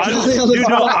Johnny Honestly, Cross. dude,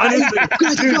 no, honestly,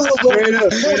 dude, straight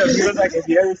up. He was like, if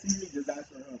you ever see me, just ask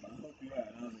for help. I'll help you out.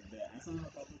 And I was like, I saw him a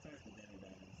couple of times, but then he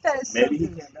died. That is Maybe he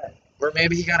so came back. Or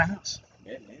maybe he got a house.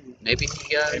 Yeah, maybe. Maybe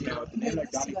he got. Hey, man, with the name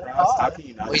like Johnny Cross, how can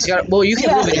you not? Well, he's got. Well, you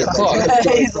can live in your car,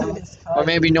 He's in his car. or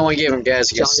maybe no one gave him gas.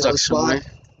 He got Johnny on stuck the spot. somewhere.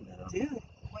 Dude,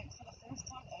 wait, for the first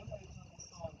time ever, I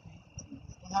saw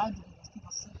it had to be those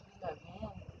people sleeping in that van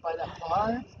by that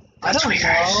bar. I That's don't weird.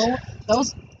 know.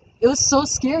 It was so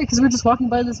scary because we were just walking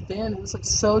by this van. It was like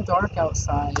so dark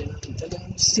outside, and then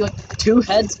you just see like 2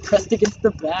 heads pressed against the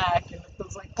back, and it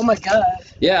was like, oh my god.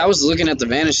 Yeah, I was looking at the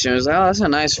vanishing. I was like, oh, that's a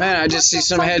nice van. I just see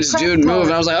some heads, dude, move,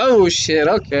 and I was like, oh shit,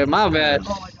 okay, my bad.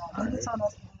 Oh my god. And it's on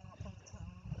us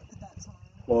at that time.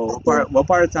 Well, what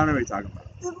part of town are we talking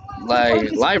about?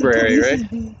 Like, library, right?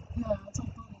 Yeah, it's like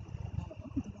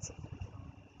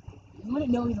you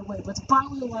wouldn't know either way, but it's by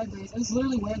where the library is. It's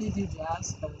literally where they do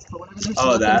jazz fest. But whenever there's Oh,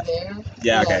 nothing that? there,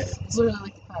 Yeah, okay. it's literally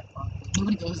like the crack pot.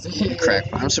 Nobody goes there. Crack.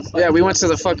 Yeah, we went to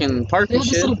the fucking park They and have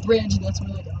this shit. little bridge, and that's where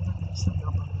like everybody just hung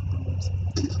up on the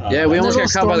bridge. Yeah, we almost Little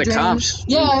got caught by the storm drain. cops.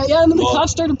 Yeah, and then the Well-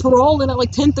 cops started paroling at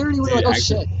like 10:30. We were like, oh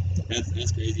actually, shit.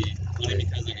 That's crazy. Funny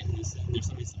because like in Houston, there's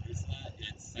so many stories to that.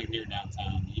 It's like near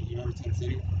downtown. You remember Tent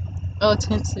City? Oh,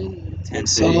 Tent City. Tent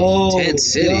City. Oh, Tent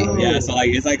City. yo. Yeah, so like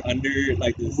it's like under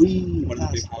like this one of the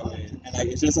big highways, and like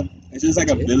it's just like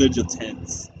a village of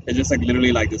tents. It's just like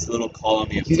literally like this little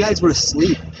colony of You tents. guys were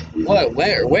asleep What?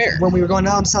 Where? when we were going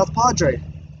down South Padre.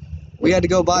 We had to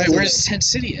go by. Wait, the- where's Tent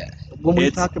City at? when we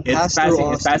It's fucking it's passed through passing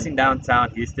it's Austin. passing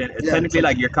downtown Houston. It's Yeah, technically it's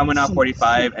like you're coming off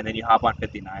 45 and then you hop on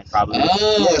 59 probably.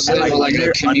 Oh, so and, like, like, a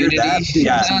under community that,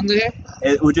 yeah. down there?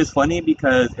 Which is funny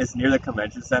because it's near the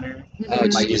convention center. Oh,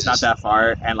 Like Jesus. it's not that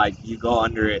far, and like you go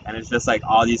under it, and it's just like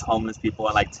all these homeless people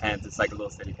in like tents. It's like a little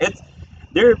city.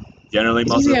 They're generally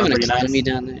most You of them have are an pretty economy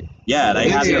nice. down there. Yeah, they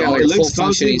have Yeah, their like own. it looks full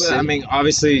functioning cozy, but I city. mean,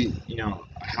 obviously, you know,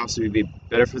 a house would be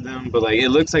better for them, but like it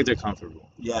looks like they're comfortable.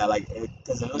 Yeah, like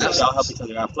because it looks like they all help each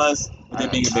other out. Plus, with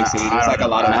it being a big city, I there's don't like a know.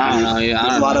 lot of I don't know. Yeah, I there's a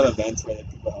don't lot know. of events where the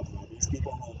people help out. These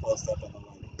people who post up and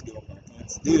like give them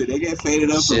haircuts. Dude, they get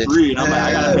faded up Shit. for free, and I'm like,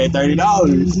 I gotta pay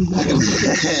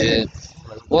 $30. Shit.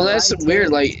 Well, that's weird.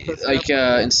 Like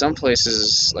in some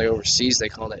places, like overseas, they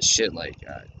call that shit like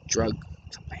drug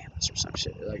cabanas or some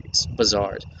shit. Like it's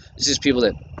bizarre. It's just people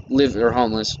that live or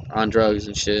homeless on drugs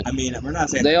and shit. I mean, we're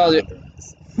not saying They all do-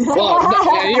 Well,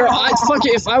 I'd fuck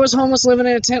it. If I was homeless living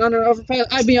in a tent under an overpass,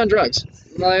 I'd be on drugs.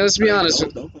 Like, let's be honest.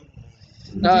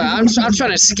 No, I'm trying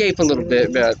to escape a little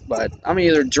bit, but I'm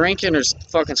either drinking or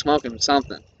fucking smoking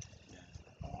something.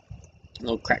 A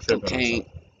little crack Tripping or cocaine,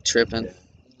 tripping,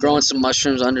 growing some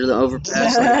mushrooms under the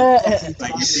overpass.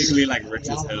 Like you're secretly like rich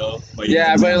as hell. But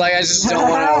Yeah, but like I just don't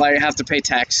want to like have to pay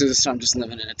taxes, so I'm just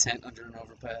living in a tent under an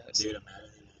overpass. Dude, imagine.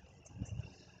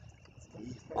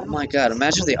 Oh my god!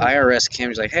 Imagine if the IRS came and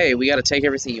was like, "Hey, we got to take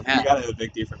everything you You have." gotta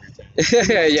evict you from your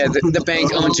tent. Yeah, the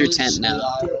bank owns your tent now.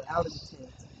 Get out of the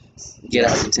tent. Get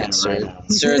out of the tent, sir. Right now.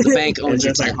 Sir, the bank It's owns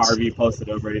your just like tent. Harvey posted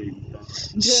over it. Leave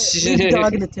the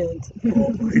dog in the tent. Oh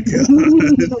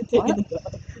my god.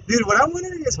 Dude, what I'm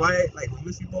wondering is why like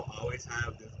homeless people always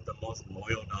have the most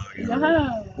loyal dog ever.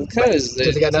 Yeah. Because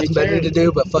Because they got nothing better to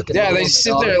do but fucking. Yeah, love they on the sit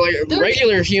dog. there like a Dude,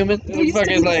 regular human. There used to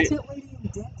Fucking be a like, tent lady in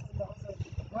Denton that was like,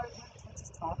 right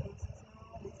Texas Tacos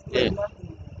is now. Yeah. Nothing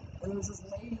there. And there was this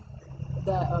lady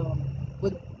that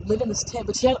would live in this tent,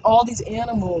 but she had all these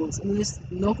animals, and this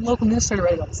local news started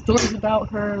writing like stories about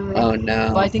her. oh But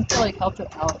no, I think they like helped her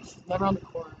out. She's never on the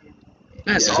corner.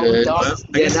 that's Yeah. good. Dogs.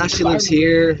 I Yeah, guess now she lives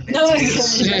here. No,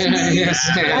 Yeah,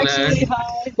 actually,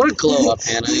 hi. What a glow up,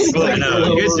 Hannah. I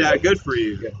know. Good job. Good for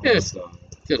you. Yes.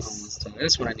 Good homeless dog.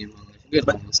 That's what I need in my life. Good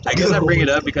But homeless I dog. guess I bring it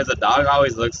up because the dog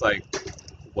always looks like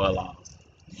well off.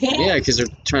 Yeah, because they're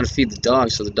trying to feed the dog,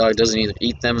 so the dog doesn't either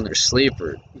eat them in their sleep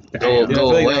or go Dude, I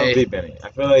feel like that would away. be Benny. I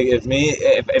feel like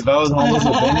if I was homeless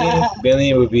with Benny,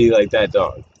 Benny would be like that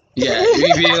dog. Yeah,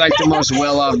 you'd be like the most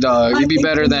well-off dog. You'd be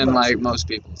better than like most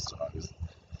people's dogs.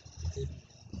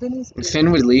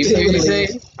 Finn would leave you, you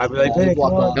think? I'd be like, Benny, come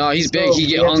on. No, he's big. He'd We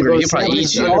get have to hungry. go He'll probably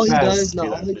see eat the you. All he underpass. does,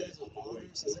 no, all he does with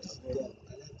owners is just go.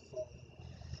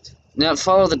 Now,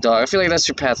 follow the dog. I feel like that's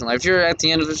your path in life. If you're at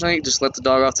the end of the thing, just let the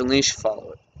dog off the leash,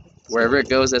 follow it. Wherever it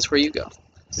goes, that's where you go.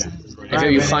 If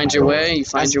you find your way, you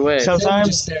find your way. Sometimes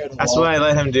Just stare at a that's wall. what I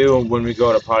let him do when we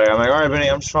go to potty. I'm like, all right, Benny,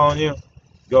 I'm just following you.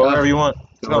 Go wherever you want.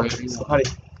 Go Go. wherever you want. Potty.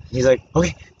 He's like,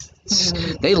 okay.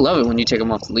 They love it when you take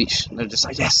them off the leash. They're just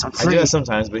like, yes, I'm I do free. that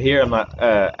sometimes, but here I'm not.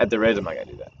 At the Reds, I'm not gonna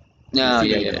do that. No, Too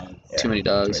yeah, many yeah. dogs. Too many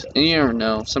dogs. Too many And you never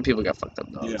know. Some people got fucked up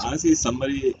Dude, dogs. honestly,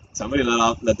 somebody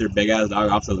let their big ass dog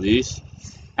off the leash,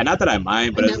 and not that I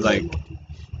mind, but it's like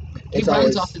He It's runs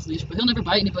always- off his leash, but he'll never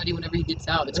bite anybody whenever he gets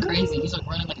out. It's crazy. He's like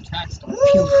running like a track star.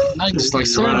 Not even Just like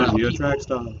concerned run about you a people. track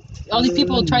star. All these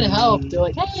people try to help. They're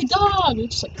like, "Hey, dog!" You're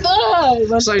just like, "Ah!"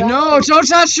 It's like, no, don't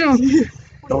touch him.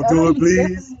 Don't do it,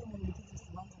 please.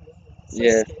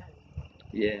 Yeah.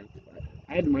 Yeah.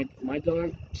 I had my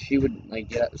dog. She would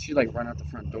like she'd like run out the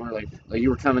front door like you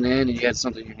were coming in and you had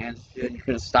something in your hands and shit, you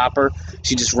couldn't stop her.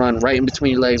 She'd just run right in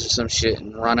between your legs or some shit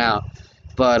and run out.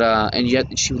 But and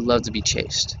yet she would love to be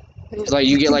chased. Like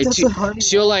you get like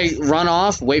she'll like run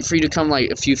off, wait for you to come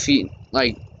like a few feet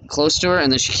like close to her, and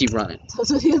then she keep running.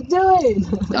 That's what he's doing.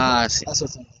 That's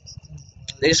what's in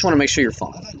They just want to make sure you're I've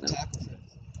following had to them. tackle him.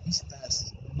 He's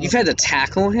fast. You've had to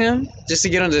tackle him just to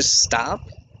get him to stop.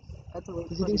 Because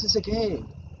he thinks it's a game.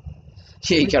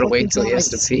 Yeah, you gotta wait till he has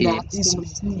to pee. He's so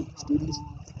sneaks, dude. He's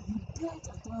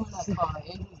that car.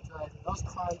 Andrew was driving. I was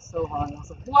crying so hard. I was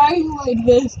like, "Why are you like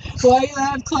this? Why you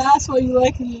have class? Why you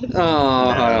like this?"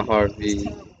 Oh, Harvey. It's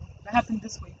terrible. That happened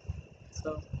this week.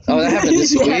 So. Oh, that happened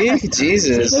this Yeah. week?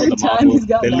 Jesus. Third time he's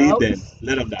gotten Then leave out. then.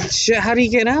 Let him die. Shit, how do you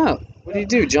get out? What do you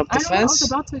do? Jump I the don't know, I was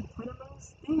fence? about to put him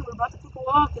on hey, we're about to take a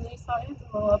walk, and then he saw Andrew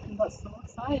roll up and got so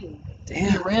excited. And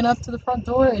he Damn. ran up to the front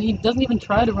door, and he doesn't even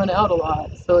try to run out a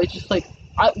lot. So it's just like,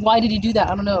 why did he do that?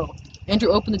 I don't know. Andrew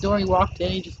opened the door, he walked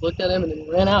in, he just looked at him, and then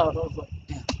ran out. And I was like,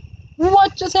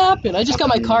 what just happened? I just got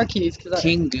my car keys because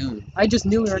King Goon. I just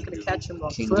knew we weren't going to catch him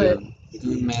on King foot. Goon.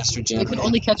 Goon Master We General. could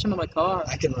only catch him in my car.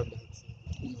 I can run down.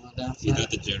 You run down He's fast? not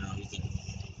the general. He's the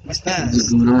He's The fast.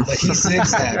 Gooner. Like, he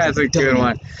zigzags. That's a good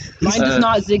one. Mine does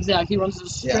not zigzag. He runs a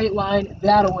straight line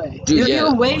that away. Dude, You yeah.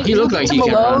 know, wait, He looked like he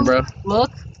can run, bro.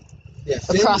 Look, Yeah,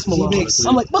 across Finn, he Malone. makes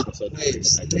I'm like, "Look."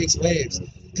 waves. He makes waves.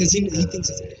 Because he thinks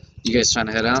it's waves. You guys trying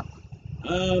to head out?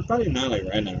 probably not like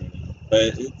right now. But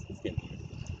it's getting here.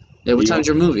 Yeah, what time's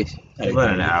your movie?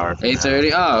 About an hour.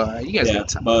 8:30? Oh, you guys Yeah, got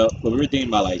time. but we were thinking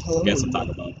about like guests to talk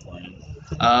about beforehand.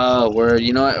 Oh,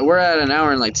 you know what? We're at an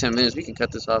hour and like 10 minutes. We can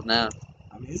cut this off now.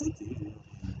 I mean, it's up to you.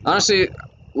 Honestly,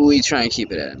 we try and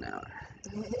keep it at an hour.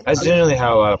 That's generally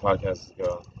how a lot of podcasts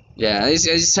go. Yeah, it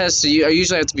just has to. I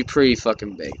usually have to be pretty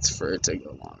fucking baked for it to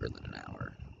go longer than an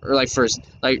hour. Or like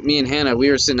like me and Hannah, we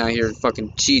were sitting out here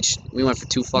fucking cheech. We went for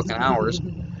 2 fucking hours.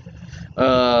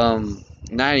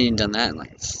 Now I ain't even done that in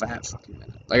like a fat fucking minute.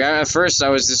 Like at first I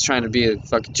was just trying to be a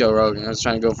fucking Joe Rogan. I was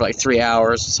trying to go for like 3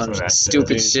 hours, some That's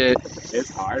stupid it. shit. It's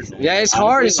hard, man. Yeah, it's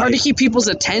hard. It's hard to keep people's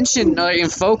attention like, in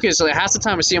focus. Like half the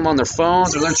time I see them on their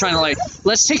phones, or they're trying to like,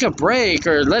 let's take a break,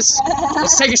 or let's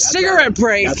take a cigarette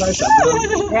break. That's why some of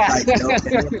them, like,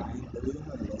 they'll mind.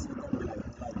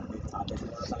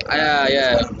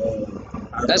 Yeah.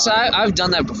 That's I've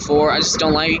done that before. I just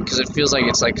don't like it because it feels like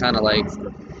it's like kind of like,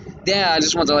 yeah. I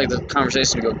just want the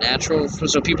conversation to go natural,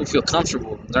 so people feel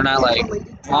comfortable. They're not like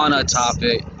on a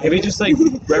topic. Maybe just like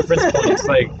reference points,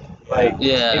 like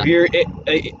Yeah.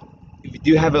 if you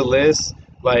do have a list,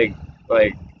 like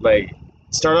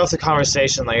start off the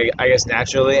conversation like I guess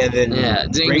naturally, and then Yeah.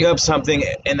 bring up something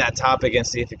in that topic and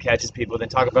see if it catches people. Then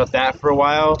talk about that for a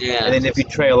while, Yeah. and then if you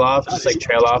trail off, just like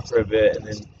trail off for a bit, and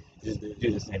then just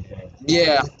do the same thing.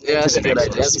 Yeah. That's a the good next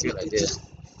idea. one. That's a good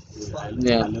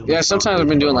idea. Yeah. Sometimes I've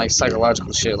been doing like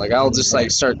psychological shit. Like I'll just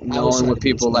like start knowing what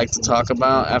people like to talk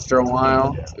about after a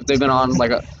while. If they've been on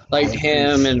like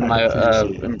him and my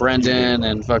and Brendan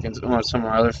and fucking some of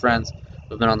our other friends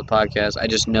who've been on the podcast, I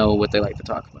just know what they like to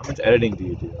talk How about. much editing do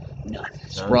you do? None.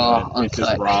 None? Raw, It's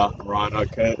just uncut. raw and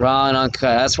uncut. Raw and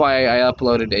uncut. That's why I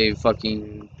uploaded a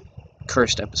fucking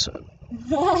cursed episode.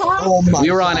 Oh my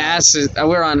We were on God. acid.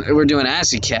 We're doing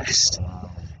acid cast.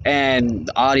 And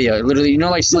the audio, literally, you know,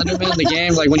 like Slenderman, the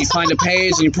game, like when you find a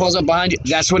page and you pulls up behind you,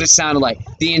 that's what it sounded like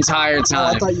the entire Oh, I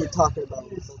time. thought you were talking about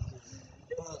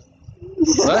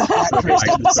What? that cursed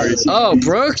episode. Oh,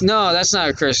 Brooke? No, that's not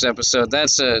a cursed episode.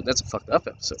 That's a fucked up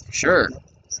episode for sure.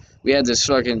 We had this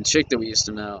fucking chick that we used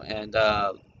to know, and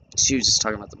she was just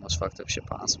talking about the most fucked up shit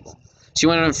possible. She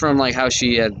went in from like how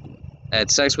she had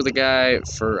sex with a guy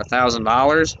for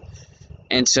 $1,000,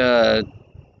 and to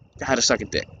how to suck a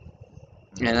dick.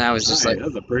 And I was just like,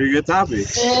 that's a pretty good topic.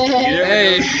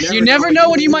 hey, you never know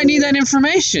when you might need that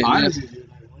information. Honestly, dude,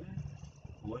 like,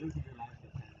 what if your life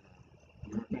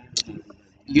depended on it?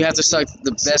 You have to suck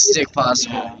the best dick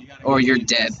possible, or you're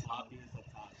dead.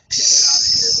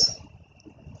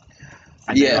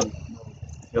 Yeah. I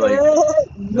feel like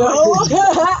No.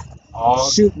 all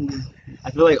Shooting me. I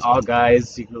feel like all guys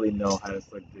secretly know how to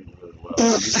suck dick really well. They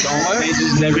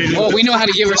just never do. Well, we know how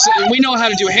to give her. We know how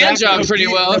to do a hand job pretty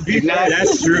well.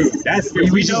 That's true. That's true.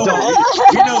 We just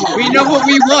don't. We know what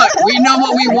we want. We know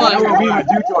what we We know what want. we would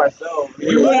do to ourselves.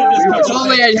 We wouldn't just If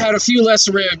only I had a few less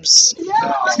ribs. You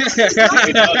gotta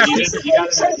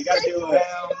do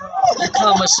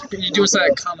it. You doing some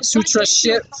Kama Sutra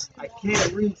shit? I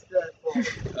can't reach that far.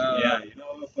 Yeah, you know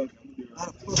what? Fuck,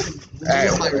 I'm gonna do it. Hey,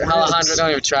 Alejandro, don't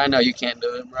even try. No, you can't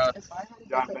do it, bro.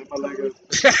 John, bend my leg up.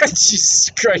 Jesus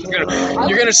Christ, you're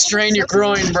gonna strain your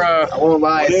groin, bro. I won't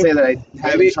lie and say that I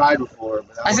haven't tried before.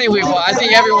 But I think I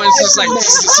think everyone's just like to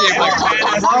see if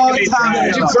like, Long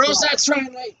do girls not try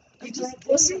and like eat their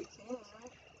pussy?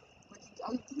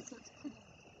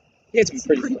 Yeah, it's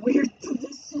pretty. Weird.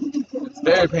 It's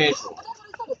very painful.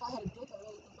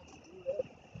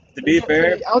 To be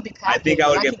fair, I would be I think I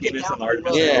would get could get penis down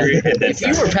enlargement Yeah. surgery. If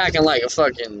you were packing like a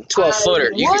fucking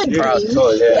 12-footer, you could would probably. be.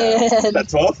 Oh yeah. And The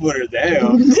 12-footer,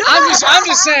 damn. I'm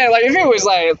just saying, like if it was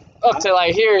like up to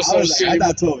like here or some I shit.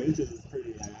 thought 12 inches is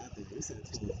pretty. Like, I think you said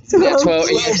 12.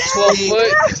 Yeah, 12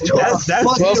 foot.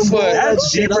 That's 12 foot.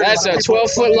 That's deeper. That's a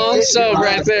 12-foot long sub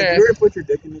right there. If you were to put your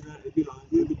dick in that, it'd be deeper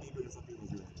than some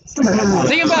people's urine.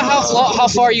 Think about how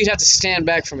far you'd have to stand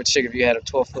back from a chick if you had a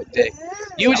 12-foot dick.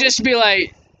 You would just be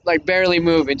like barely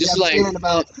moving, just Yeah, I'm like standing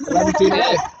about 11 feet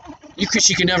away.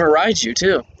 she could never ride you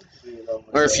too.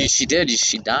 Or if she did,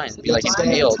 she'd die and be like Flying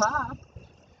impaled. top.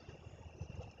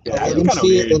 Yeah, 11 it's kinda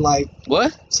feet weird. and like.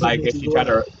 What? Like if you try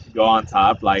to go on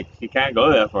top, like he can't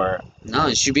go that far.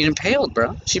 No, she'd be impaled,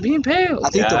 bro. She'd be impaled. I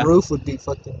think Yeah. the roof would be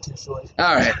fucking too short.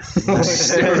 All right.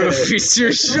 He's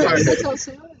too short.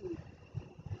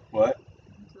 What?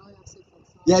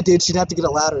 Yeah, dude, she'd have to get a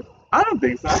ladder. I don't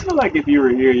think so. I feel like if you were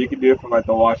here, you could do it from like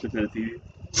the washer to the TV.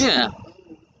 Yeah,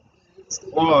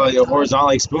 Well, you're horizontal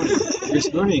like spooning. If you're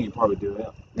spooning, you can probably do it.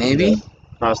 maybe.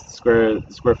 Across the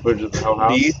square footage of the whole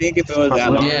house. Do you think if it was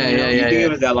that long? Yeah, Do you yeah, think yeah.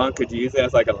 it was that long? Could you use it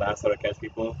as like a lasso to catch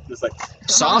people? Just like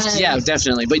Soft, yeah,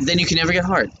 definitely. But then you can never get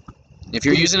hard. If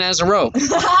you're using it as a rope,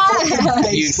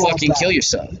 you'd fucking kill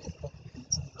yourself.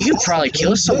 You could probably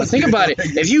kill someone. Think about it.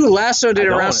 If you lassoed I it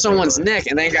don't around wanna someone's think about neck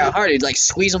and then got hard, you'd like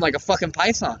squeeze them like a fucking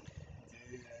python.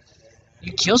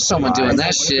 You kill someone doing that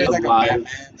what if shit. it's like a Alive. Batman,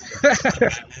 like a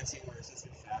Batman scene where it's just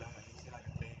your shadow and you see like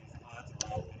a thing, oh, that's a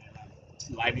rope, and then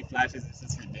like lightning flashes, it's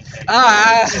just your dick.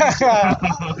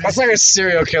 That's like a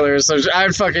serial killer. So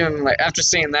I'd fucking like after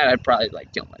seeing that, I'd probably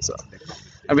like kill myself.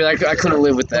 I'd be like, I couldn't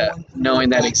live with that, knowing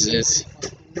that exists.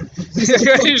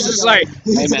 He's just like,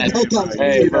 hey man,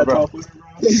 hey bro.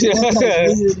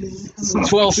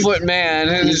 12-foot man,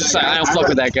 and it's just like, I don't fuck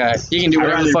with that guy. He can do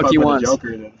whatever the fuck he wants.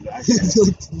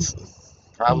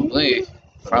 Probably.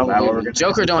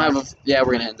 Joker don't have a. Yeah,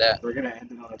 we're gonna end that. We're gonna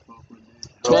end it on a 12-foot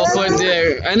day. 12-foot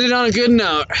dick. Ended on a good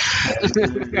note.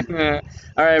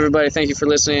 All right, everybody. Thank you for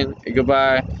listening.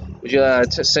 Goodbye. Would you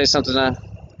say something?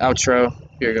 Outro.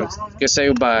 Here goes. Go say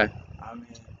goodbye. I mean,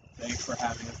 thanks for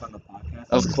having us on the podcast.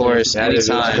 Of course, Yeah, it was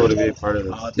anytime. cool to be a part of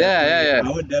this. Yeah.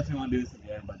 I would definitely want to do this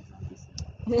again, but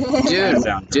it's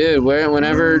not this. Dude,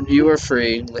 whenever you are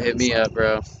free, hit me up,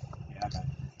 bro. Yeah, man.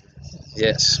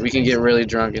 Yes, we can get really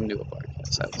drunk and do a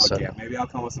podcast episode. Okay, maybe I'll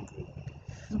come with some cool.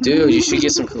 Dude, you should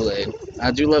get some Kool-Aid.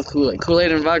 I do love Kool-Aid.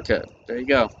 Kool-Aid and vodka. There you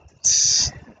go. All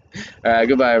right,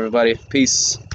 goodbye, everybody. Peace.